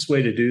fastest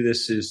way to do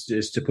this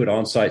is to put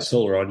on-site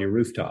solar on your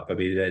rooftop.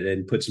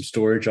 And put some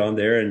storage on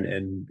there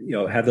and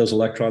have those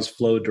electrons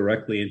flow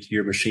directly into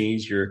your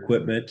machines, your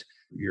equipment,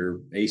 your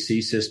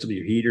AC system,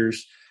 your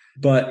heaters.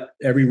 But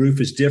every roof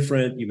is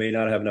different. You may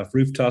not have enough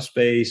rooftop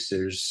space.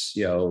 There's,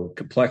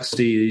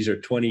 complexity. These are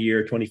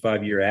 20-year,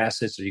 25-year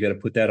assets. So you got to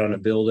put that on a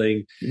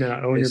building. You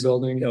not own your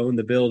building. Own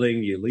the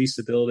building. You lease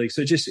the building.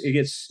 So it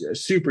gets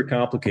super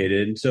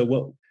complicated. And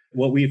so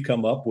what we've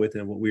come up with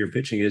and what we are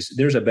pitching is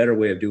there's a better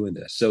way of doing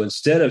this. So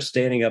instead of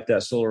standing up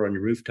that solar on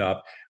your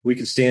rooftop, we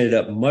can stand it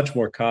up much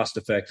more cost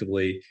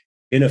effectively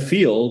in a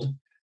field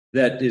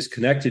that is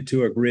connected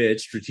to a grid,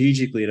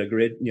 strategically in a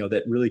grid,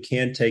 that really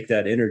can take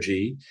that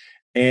energy.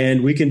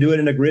 And we can do it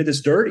in a grid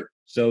that's dirty.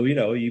 So,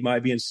 you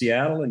might be in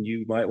Seattle and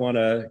you might want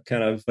to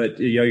but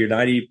you're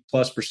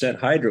 90+%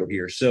 hydro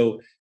here.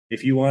 So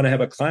if you want to have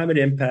a climate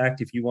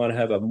impact, if you want to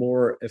have a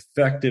more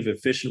effective,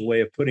 efficient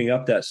way of putting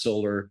up that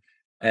solar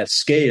at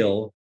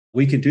scale,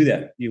 we can do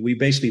that. We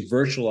basically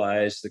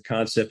virtualize the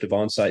concept of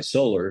on-site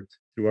solar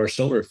through our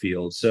solar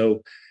field.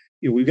 So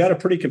we've got a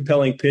pretty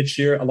compelling pitch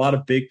here. A lot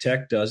of big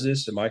tech does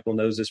this, and Michael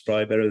knows this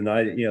probably better than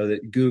I.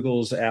 That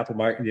Google's, Apple,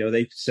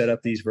 they set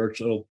up these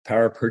virtual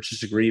power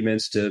purchase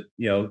agreements to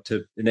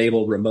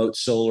enable remote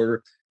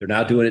solar. They're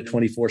now doing it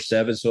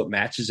 24/7, so it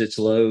matches its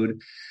load.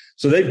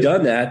 So they've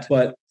done that,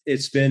 but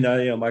it's been,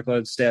 Michael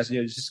had stats,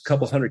 just a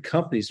couple hundred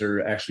companies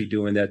are actually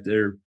doing that.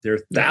 There are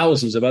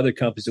thousands of other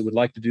companies that would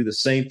like to do the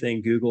same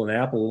thing Google and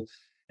Apple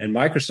and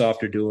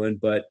Microsoft are doing,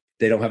 but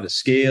they don't have the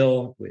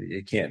scale.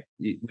 We can't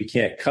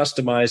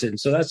customize it. And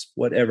so that's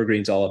what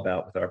Ever.green's all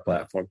about with our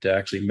platform, to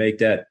actually make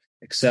that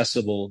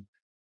accessible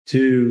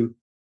to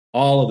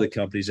all of the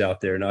companies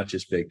out there, not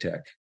just big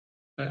tech.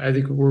 I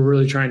think we're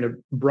really trying to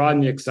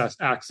broaden the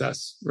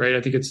access, right? I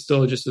think it's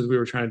still just as we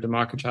were trying to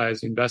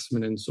democratize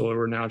investment in solar,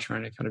 we're now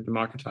trying to kind of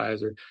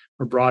democratize or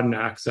broaden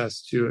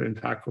access to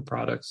impactful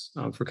products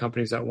for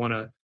companies that want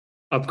to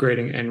upgrade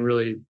and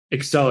really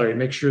accelerate,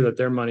 make sure that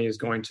their money is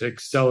going to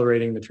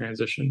accelerating the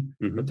transition,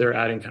 but they're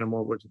adding kind of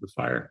more wood to the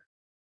fire.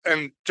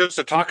 And just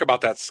to talk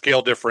about that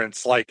scale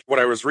difference, like what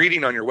I was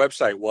reading on your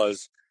website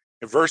was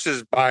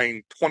versus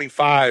buying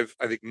 25,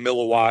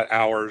 milliwatt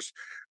hours,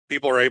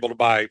 people are able to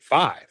buy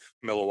 5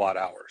 milliwatt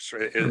hours.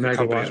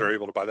 Companies are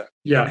able to buy that.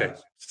 Yeah. Okay.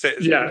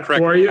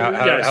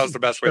 Correct. How's the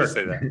best way to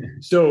say that?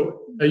 So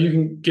you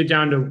can get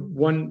down to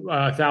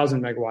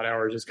 1,000 megawatt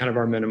hours is kind of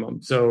our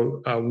minimum.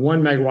 So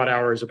 1 megawatt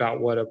hour is about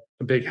what a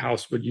big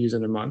house would use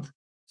in a month.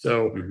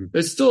 So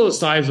it's still a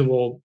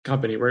sizable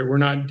company, right? We're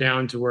not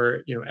down to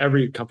where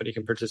every company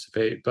can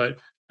participate, but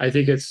I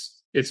think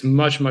it's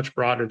much, much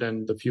broader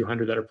than the few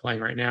hundred that are playing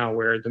right now,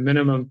 where the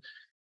minimum.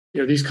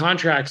 These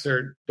contracts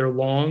they're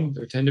long.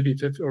 They tend to be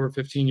over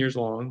 15 years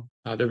long.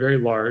 They're very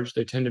large.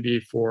 They tend to be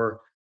for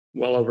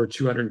well over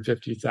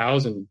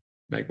 250,000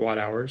 megawatt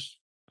hours.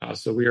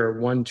 So we are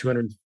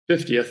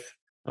 1/250th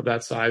of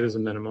that size as a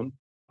minimum.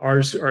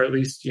 Ours are at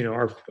least,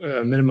 are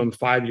a minimum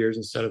 5 years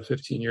instead of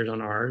 15 years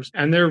on ours.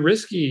 And they're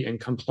risky and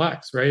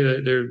complex, right?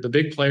 The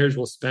big players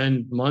will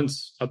spend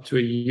months up to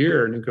a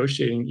year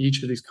negotiating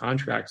each of these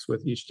contracts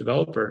with each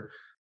developer.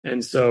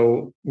 And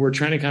so we're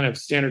trying to kind of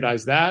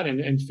standardize that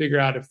and figure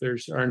out if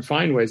and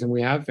find ways, and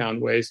we have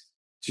found ways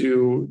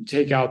to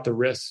take out the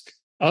risk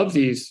of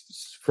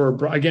these for,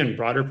 again,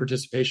 broader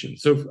participation.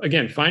 So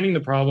again, finding the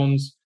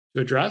problems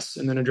to address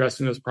and then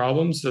addressing those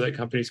problems so that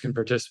companies can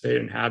participate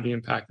and have the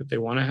impact that they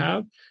want to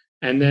have,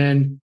 and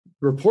then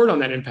report on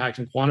that impact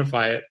and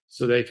quantify it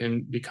so they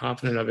can be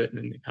confident of it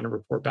and kind of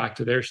report back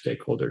to their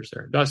stakeholders,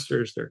 their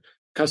investors, their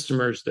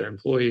customers, their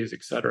employees,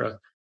 et cetera,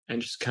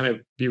 and just kind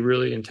of be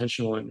really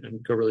intentional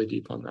and go really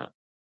deep on that.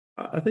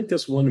 I think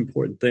that's one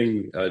important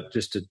thing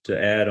just to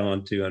add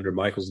on to under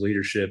Michael's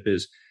leadership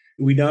is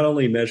we not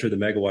only measure the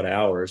megawatt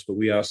hours, but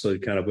we also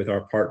kind of with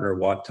our partner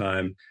Watt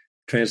Time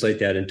translate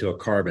that into a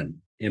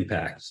carbon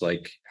impact. It's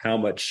like how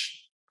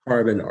much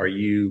carbon are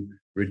you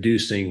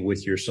reducing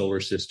with your solar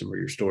system or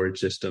your storage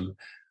system?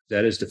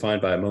 That is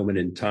defined by a moment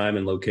in time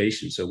and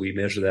location. So we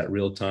measure that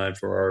real time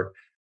for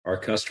our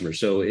customers.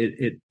 So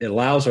it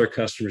allows our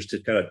customers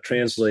to kind of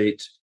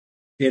translate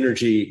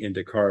energy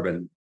into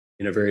carbon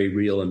in a very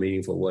real and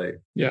meaningful way.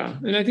 Yeah.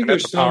 And I think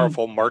that's a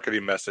powerful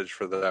marketing message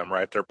for them,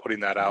 right? They're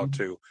putting that out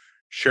to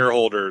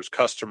shareholders,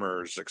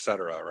 customers, et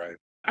cetera, right?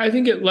 I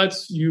think it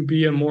lets you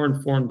be a more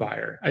informed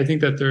buyer. I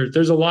think that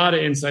there's a lot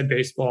of inside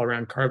baseball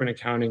around carbon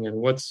accounting and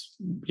what's,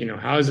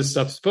 how is this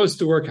stuff supposed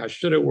to work? How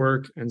should it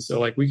work? And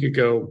so we could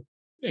go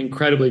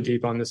incredibly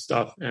deep on this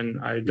stuff, and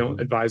I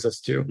don't advise us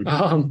to.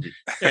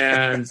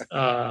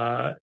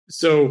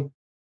 So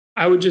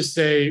I would just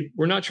say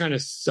we're not trying to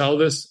sell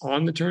this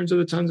on the terms of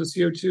the tons of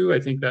CO2. I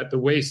think that the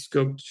way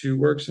Scope 2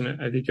 works,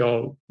 and I think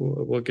y'all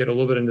will get a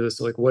little bit into this,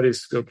 like what is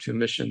Scope 2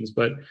 emissions,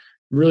 but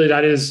really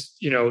that is,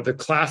 the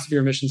class of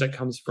your emissions that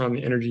comes from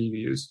the energy you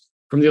use,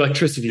 from the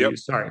electricity you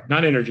use, sorry,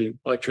 not energy,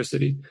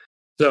 electricity.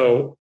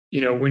 So,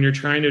 when you're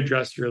trying to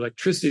address your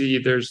electricity,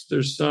 there's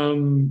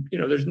some,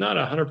 there's not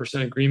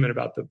 100% agreement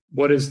about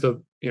what is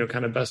the,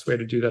 kind of best way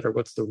to do that or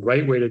what's the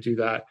right way to do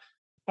that.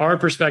 Our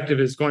perspective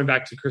is going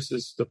back to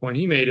the point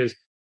he made is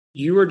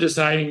you were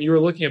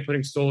looking at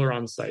putting solar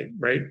on site,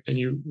 right? And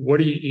you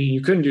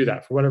couldn't do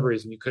that for whatever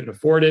reason. You couldn't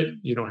afford it.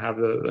 You don't have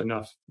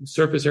enough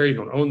surface area. You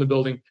don't own the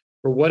building.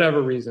 For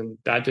whatever reason,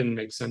 that didn't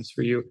make sense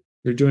for you.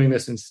 You're doing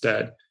this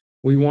instead.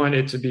 We want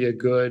it to be a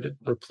good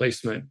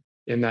replacement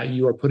in that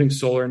you are putting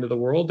solar into the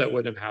world that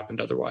wouldn't have happened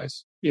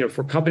otherwise.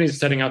 For companies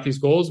setting out these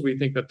goals, we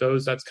think that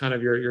that's kind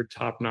of your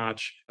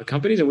top-notch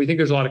companies. And we think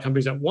there's a lot of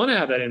companies that want to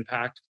have that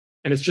impact,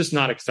 and it's just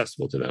not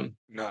accessible to them.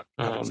 Not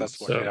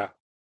accessible, yeah.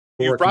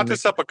 You brought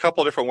this up a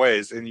couple of different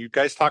ways, and you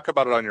guys talk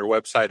about it on your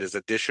website as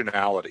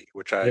additionality,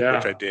 which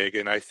I dig.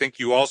 And I think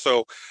you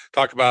also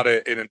talk about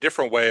it in a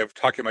different way of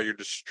talking about your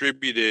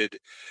distributed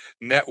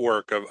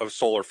network of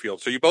solar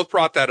fields. So you both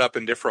brought that up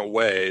in different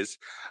ways.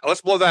 Let's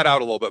blow that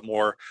out a little bit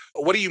more.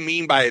 What do you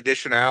mean by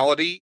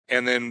additionality?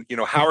 And then,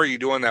 how are you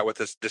doing that with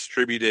this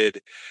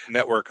distributed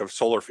network of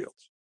solar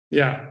fields?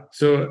 Yeah.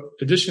 So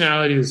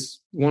additionality is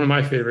one of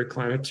my favorite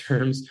climate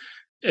terms,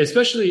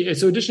 especially.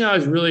 So additionality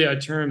is really a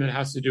term that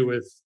has to do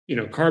with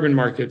carbon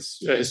markets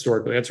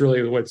historically. That's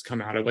really what it's come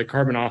out of, like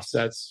carbon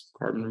offsets,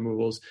 carbon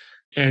removals.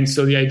 And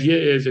so the idea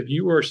is if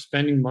you are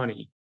spending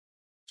money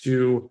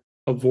to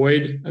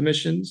avoid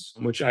emissions,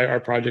 which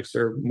our projects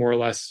are more or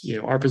less,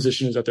 our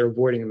position is that they're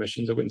avoiding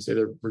emissions. I wouldn't say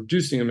they're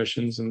reducing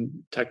emissions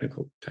in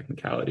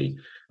technicality,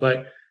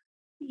 but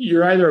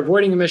you're either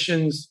avoiding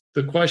emissions.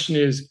 The question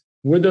is,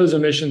 would those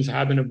emissions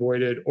have been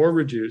avoided or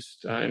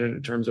reduced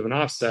in terms of an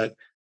offset,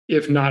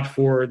 if not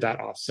for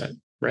that offset?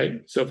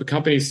 Right. So if a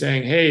company is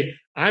saying, hey,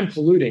 I'm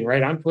polluting,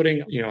 right? I'm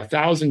putting,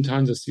 1,000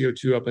 tons of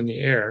CO2 up in the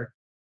air,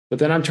 but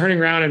then I'm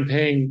turning around and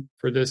paying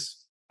for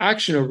this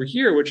action over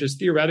here, which is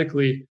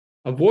theoretically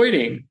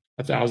avoiding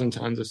 1,000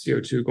 tons of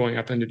CO2 going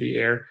up into the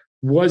air.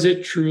 Was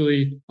it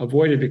truly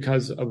avoided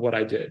because of what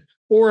I did?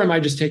 Or am I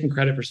just taking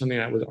credit for something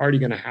that was already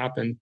going to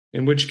happen?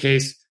 In which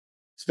case,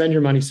 spend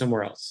your money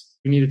somewhere else.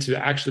 You need it to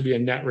actually be a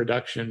net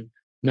reduction,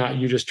 not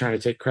you just trying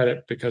to take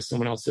credit because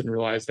someone else didn't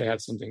realize they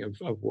had something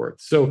of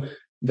worth. So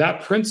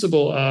that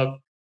principle of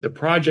the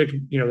project,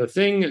 the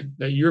thing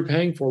that you're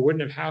paying for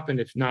wouldn't have happened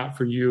if not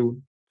for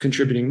you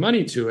contributing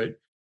money to it.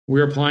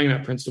 We're applying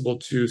that principle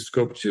to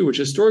Scope 2, which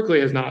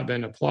historically has not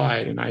been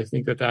applied. And I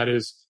think that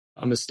is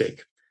a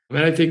mistake. And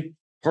I think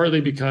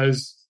partly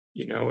because,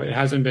 it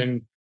hasn't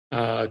been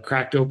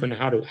cracked open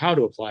how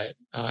to apply it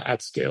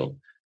at scale.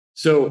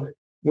 So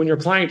when you're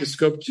applying it to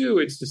Scope 2,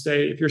 it's to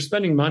say, if you're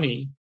spending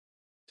money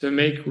to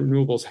make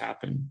renewables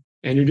happen,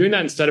 and you're doing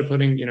that instead of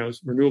putting,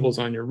 renewables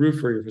on your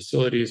roof or your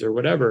facilities or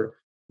whatever,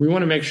 we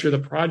want to make sure the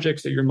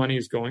projects that your money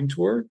is going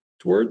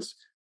towards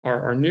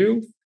are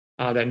new,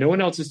 that no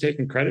one else is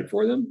taking credit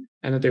for them,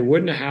 and that they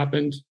wouldn't have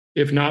happened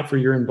if not for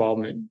your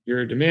involvement,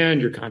 your demand,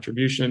 your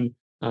contribution,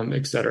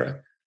 et cetera.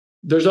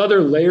 There's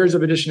other layers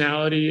of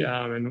additionality,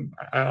 and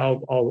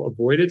I'll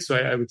avoid it. So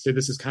I would say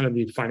this is kind of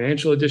the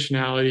financial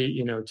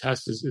additionality.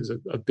 Test is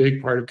a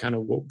big part of kind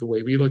of the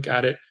way we look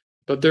at it.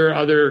 But there are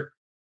other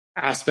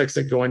aspects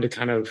that go into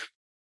kind of,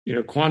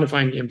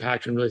 quantifying the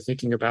impact and really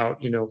thinking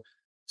about,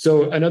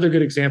 so another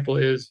good example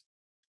is,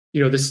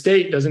 the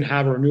state doesn't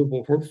have a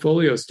renewable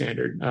portfolio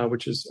standard,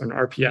 which is an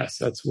RPS.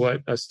 That's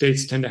what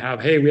states tend to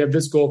have. Hey, we have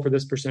this goal for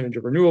this percentage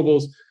of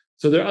renewables.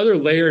 So there are other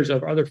layers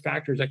of other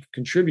factors that could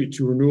contribute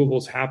to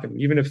renewables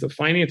happening, even if the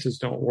finances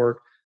don't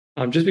work.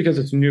 Just because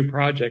it's a new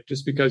project,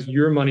 just because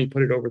your money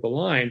put it over the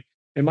line,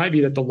 it might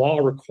be that the law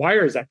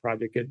requires that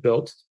project get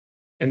built,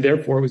 and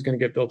therefore it was going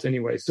to get built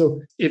anyway.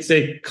 So it's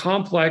a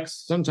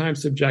complex,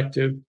 sometimes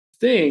subjective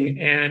thing.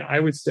 And I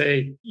would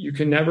say you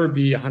can never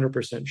be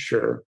 100%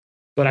 sure.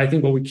 But I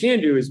think what we can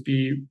do is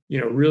be,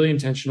 really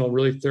intentional,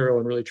 really thorough,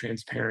 and really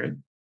transparent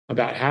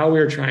about how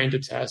we're trying to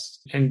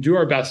test and do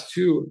our best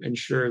to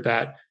ensure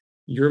that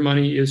your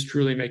money is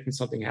truly making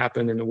something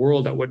happen in the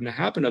world that wouldn't have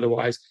happened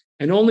otherwise.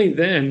 And only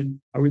then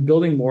are we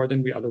building more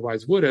than we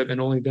otherwise would have. And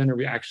only then are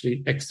we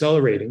actually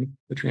accelerating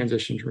the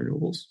transition to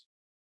renewables.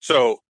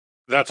 So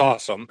that's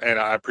awesome. And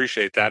I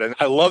appreciate that. And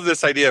I love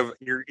this idea of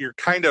you're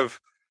kind of,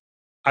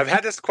 I've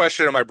had this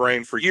question in my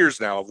brain for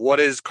years now of what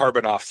is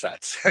carbon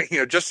offsets?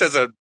 Just as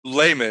a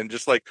layman,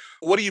 just like,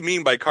 what do you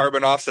mean by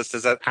carbon offsets?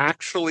 Does that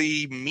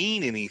actually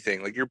mean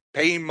anything? Like, you're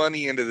paying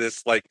money into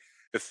this like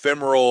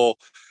ephemeral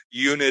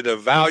unit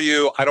of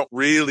value. I don't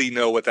really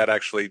know what that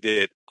actually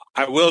did.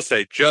 I will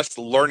say just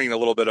learning a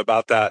little bit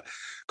about that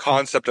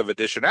concept of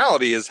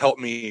additionality has helped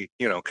me,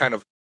 kind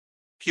of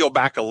peel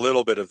back a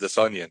little bit of this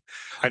onion.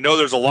 I know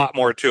there's a lot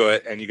more to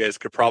it, and you guys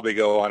could probably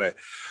go on it.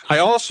 I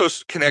also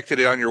connected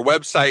it on your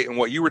website, and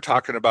what you were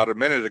talking about a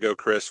minute ago,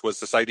 Cris, was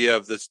this idea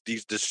of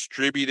these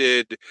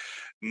distributed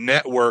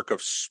network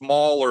of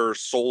smaller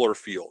solar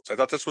fields. I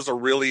thought this was a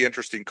really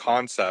interesting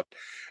concept,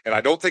 and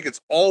I don't think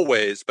it's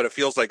always, but it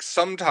feels like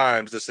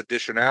sometimes this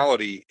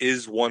additionality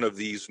is one of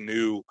these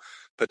new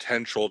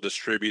potential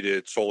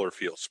distributed solar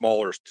fields,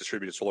 smaller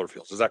distributed solar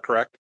fields. Is that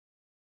correct?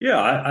 Yeah,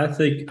 I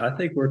think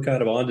we're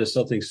kind of onto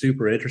something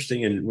super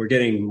interesting, and we're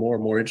getting more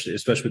and more interested,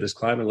 especially with this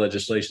climate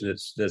legislation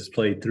that's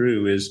played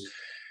through. Is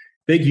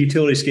big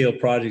utility scale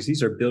projects.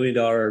 These are $1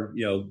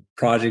 billion,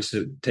 projects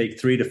that take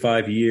 3 to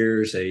 5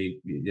 years. They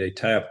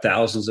tie up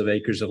thousands of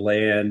acres of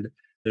land.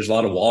 There's a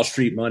lot of Wall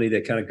Street money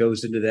that kind of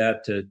goes into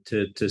that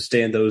to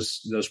stand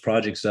those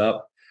projects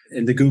up.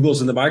 And the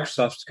Googles and the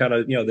Microsofts kind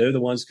of, they're the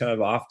ones kind of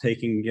off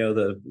taking,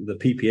 the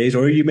PPAs,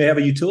 or you may have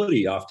a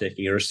utility off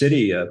taking or a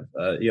city,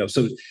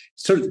 so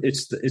sort of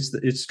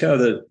it's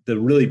kind of the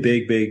really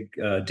big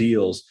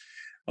deals.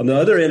 On the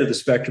other end of the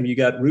spectrum, you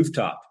got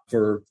rooftop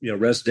for,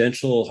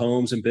 residential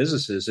homes and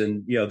businesses.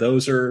 And,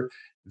 those are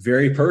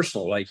very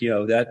personal, like,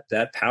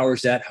 that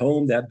powers that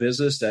home, that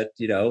business, that,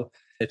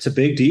 it's a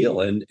big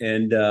deal.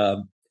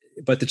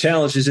 But the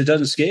challenge is it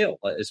doesn't scale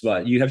as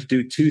much. You have to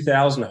do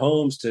 2,000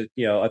 homes to,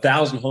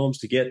 1,000 homes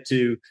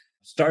to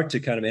start to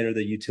kind of enter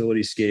the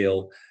utility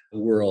scale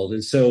world.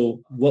 And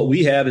so what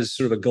we have is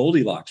sort of a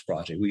Goldilocks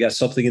project. We got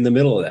something in the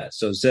middle of that.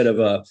 So instead of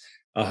a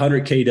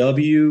 100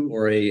 kW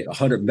or a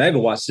 100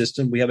 megawatt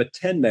system, we have a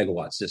 10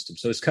 megawatt system.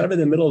 So it's kind of in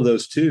the middle of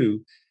those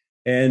two.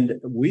 And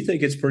we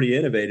think it's pretty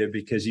innovative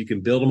because you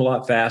can build them a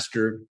lot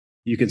faster.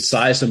 You can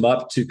size them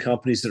up to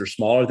companies that are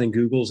smaller than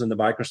Google's and the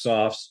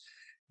Microsofts.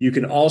 You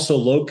can also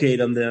locate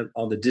them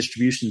on the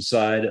distribution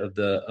side of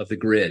the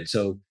grid.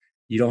 So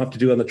you don't have to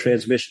do on the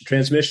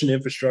transmission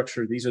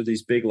infrastructure. These are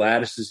these big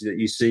lattices that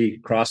you see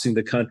crossing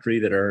the country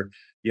that are,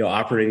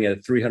 operating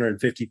at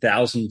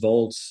 350,000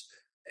 volts.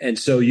 And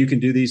so you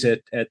can do these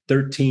at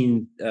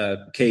 13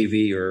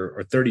 kV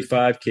or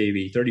 35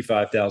 kV,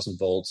 35,000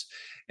 volts.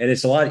 And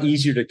it's a lot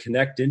easier to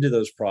connect into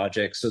those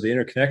projects. So the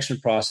interconnection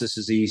process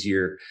is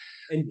easier.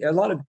 And a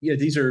lot of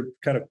these are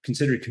kind of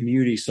considered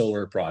community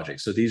solar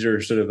projects. So these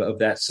are sort of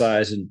that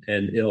size and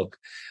ilk.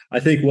 I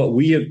think what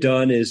we have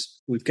done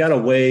is we've got a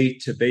way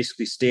to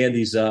basically stand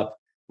these up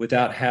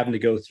without having to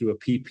go through a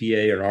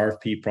PPA or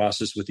RFP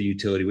process with the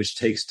utility, which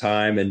takes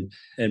time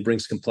and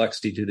brings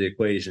complexity to the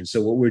equation.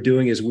 So what we're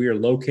doing is we are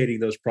locating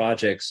those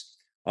projects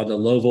on the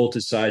low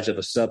voltage side of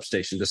a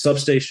substation. The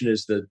substation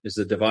is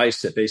the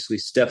device that basically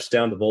steps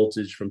down the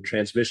voltage from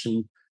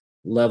transmission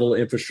level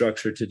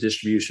infrastructure to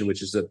distribution,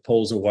 which is the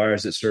poles and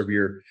wires that serve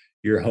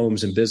your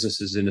homes and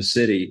businesses in a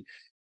city.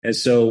 And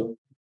so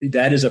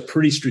that is a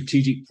pretty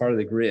strategic part of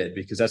the grid,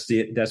 because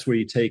that's where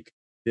you take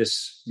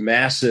this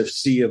massive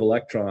sea of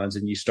electrons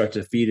and you start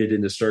to feed it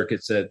into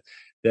circuits that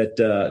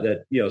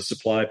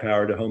supply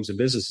power to homes and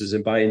businesses.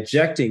 And by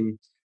injecting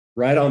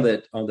right on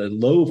the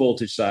low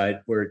voltage side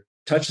where it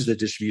touches the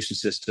distribution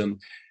system,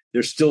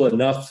 there's still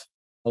enough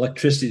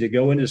electricity to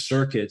go into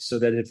circuits so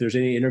that if there's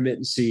any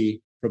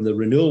intermittency from the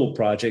renewable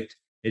project,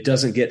 it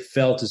doesn't get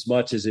felt as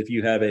much as if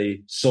you have a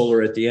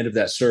solar at the end of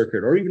that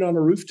circuit or even on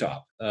a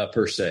rooftop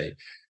per se.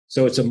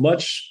 So it's a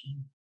much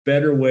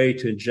better way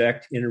to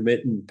inject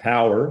intermittent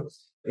power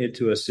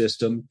into a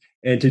system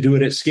and to do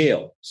it at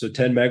scale. So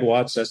 10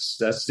 megawatts,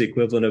 that's the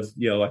equivalent of,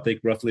 I think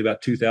roughly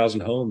about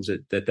 2,000 homes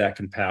that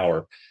can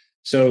power.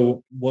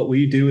 So what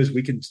we do is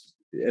we can,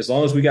 as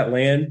long as we got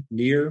land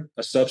near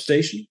a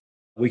substation,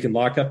 we can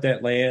lock up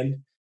that land.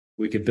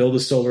 We could build a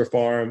solar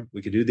farm.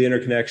 We could do the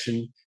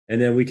interconnection.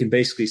 And then we can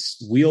basically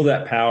wheel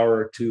that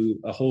power to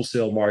a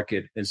wholesale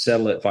market and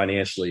settle it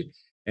financially.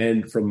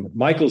 And from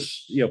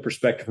Michael's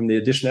perspective, from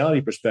the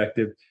additionality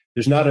perspective,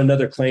 there's not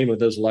another claim of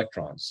those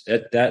electrons.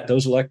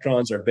 Those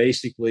electrons are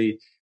basically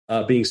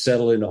being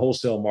settled in the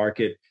wholesale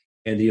market,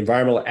 and the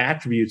environmental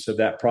attributes of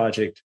that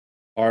project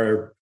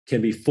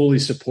can be fully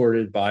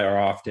supported by our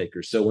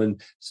off-takers. So when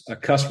a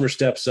customer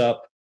steps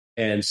up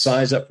and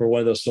signs up for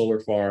one of those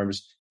solar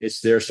farms,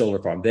 it's their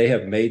solar farm. They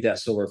have made that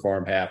solar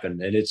farm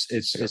happen, and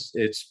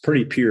it's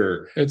pretty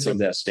pure from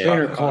that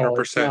standpoint.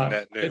 100%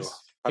 net new.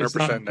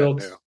 100% net new.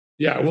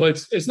 Yeah, well,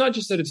 it's not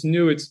just that it's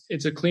new.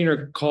 It's a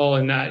cleaner call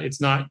in that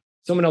it's not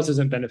someone else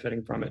isn't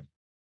benefiting from it.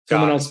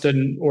 Someone else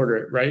didn't order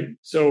it, right?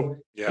 So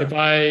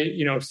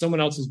if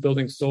someone else is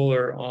building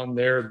solar on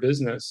their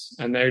business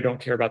and they don't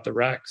care about the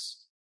RECs,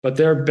 but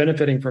they're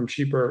benefiting from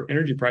cheaper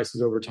energy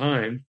prices over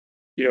time,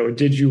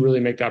 did you really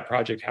make that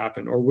project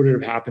happen, or would it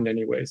have happened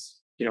anyways?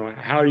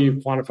 How do you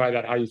quantify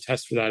that? How you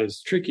test for that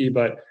is tricky,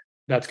 but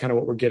that's kind of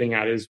what we're getting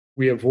at is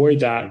we avoid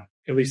that,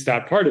 at least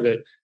that part of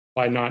it,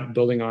 by not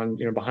building on,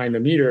 behind the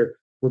meter.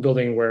 We're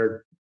building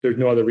where there's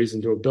no other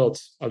reason to have built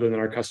other than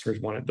our customers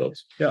want it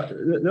built. Yeah.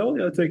 The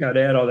only other thing I'd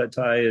add on that,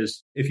 Ty,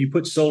 is if you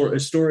put solar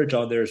storage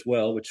on there as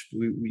well, which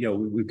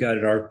we've got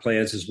in our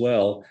plans as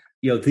well,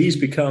 these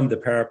become the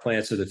power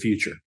plants of the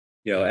future.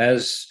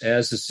 As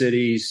the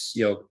cities,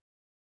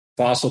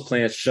 fossil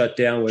plants shut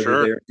down,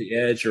 whether they're at the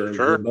edge or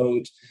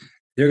remote,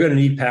 they're going to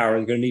need power.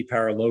 They're going to need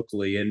power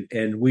locally.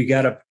 And we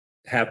got to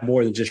have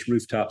more than just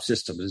rooftop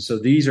systems. And so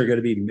these are going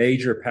to be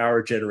major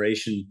power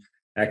generation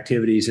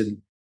activities. And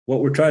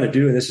what we're trying to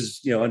do, and this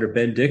is, under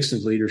Ben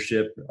Dixon's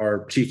leadership,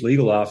 our chief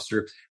legal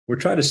officer, we're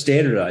trying to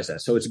standardize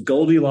that. So it's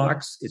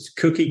Goldilocks, it's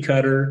cookie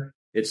cutter,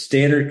 it's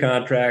standard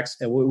contracts.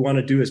 And what we want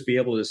to do is be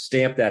able to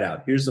stamp that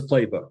out. Here's the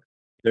playbook.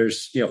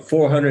 There's,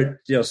 400,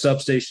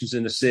 substations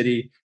in the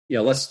city.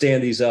 Let's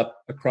stand these up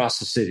across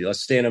the city.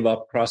 Let's stand them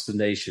up across the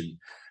nation.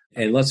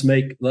 And let's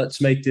make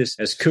this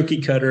as cookie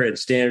cutter and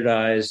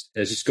standardized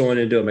as just going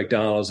into a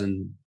McDonald's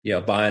and,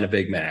 buying a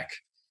Big Mac.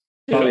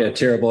 Probably a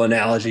terrible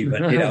analogy,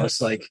 but,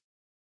 it's like,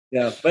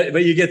 yeah,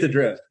 but you get the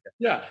drift.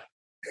 Yeah.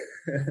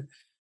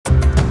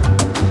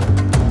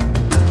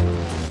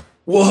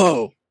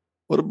 Whoa,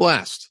 what a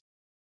blast.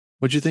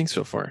 What'd you think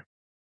so far?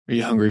 Are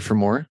you hungry for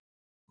more?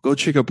 Go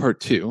check out part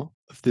 2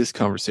 of this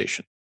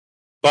conversation.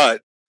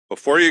 But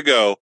before you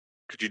go,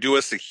 could you do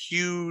us a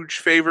huge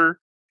favor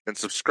and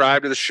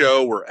subscribe to the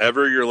show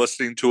wherever you're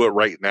listening to it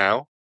right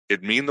now?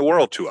 It'd mean the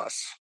world to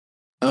us.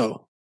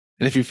 Oh,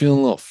 and if you're feeling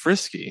a little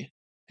frisky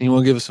and you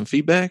want to give us some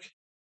feedback,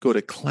 go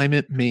to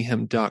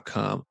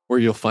climatemayhem.com where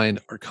you'll find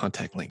our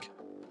contact link.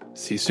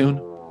 See you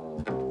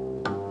soon.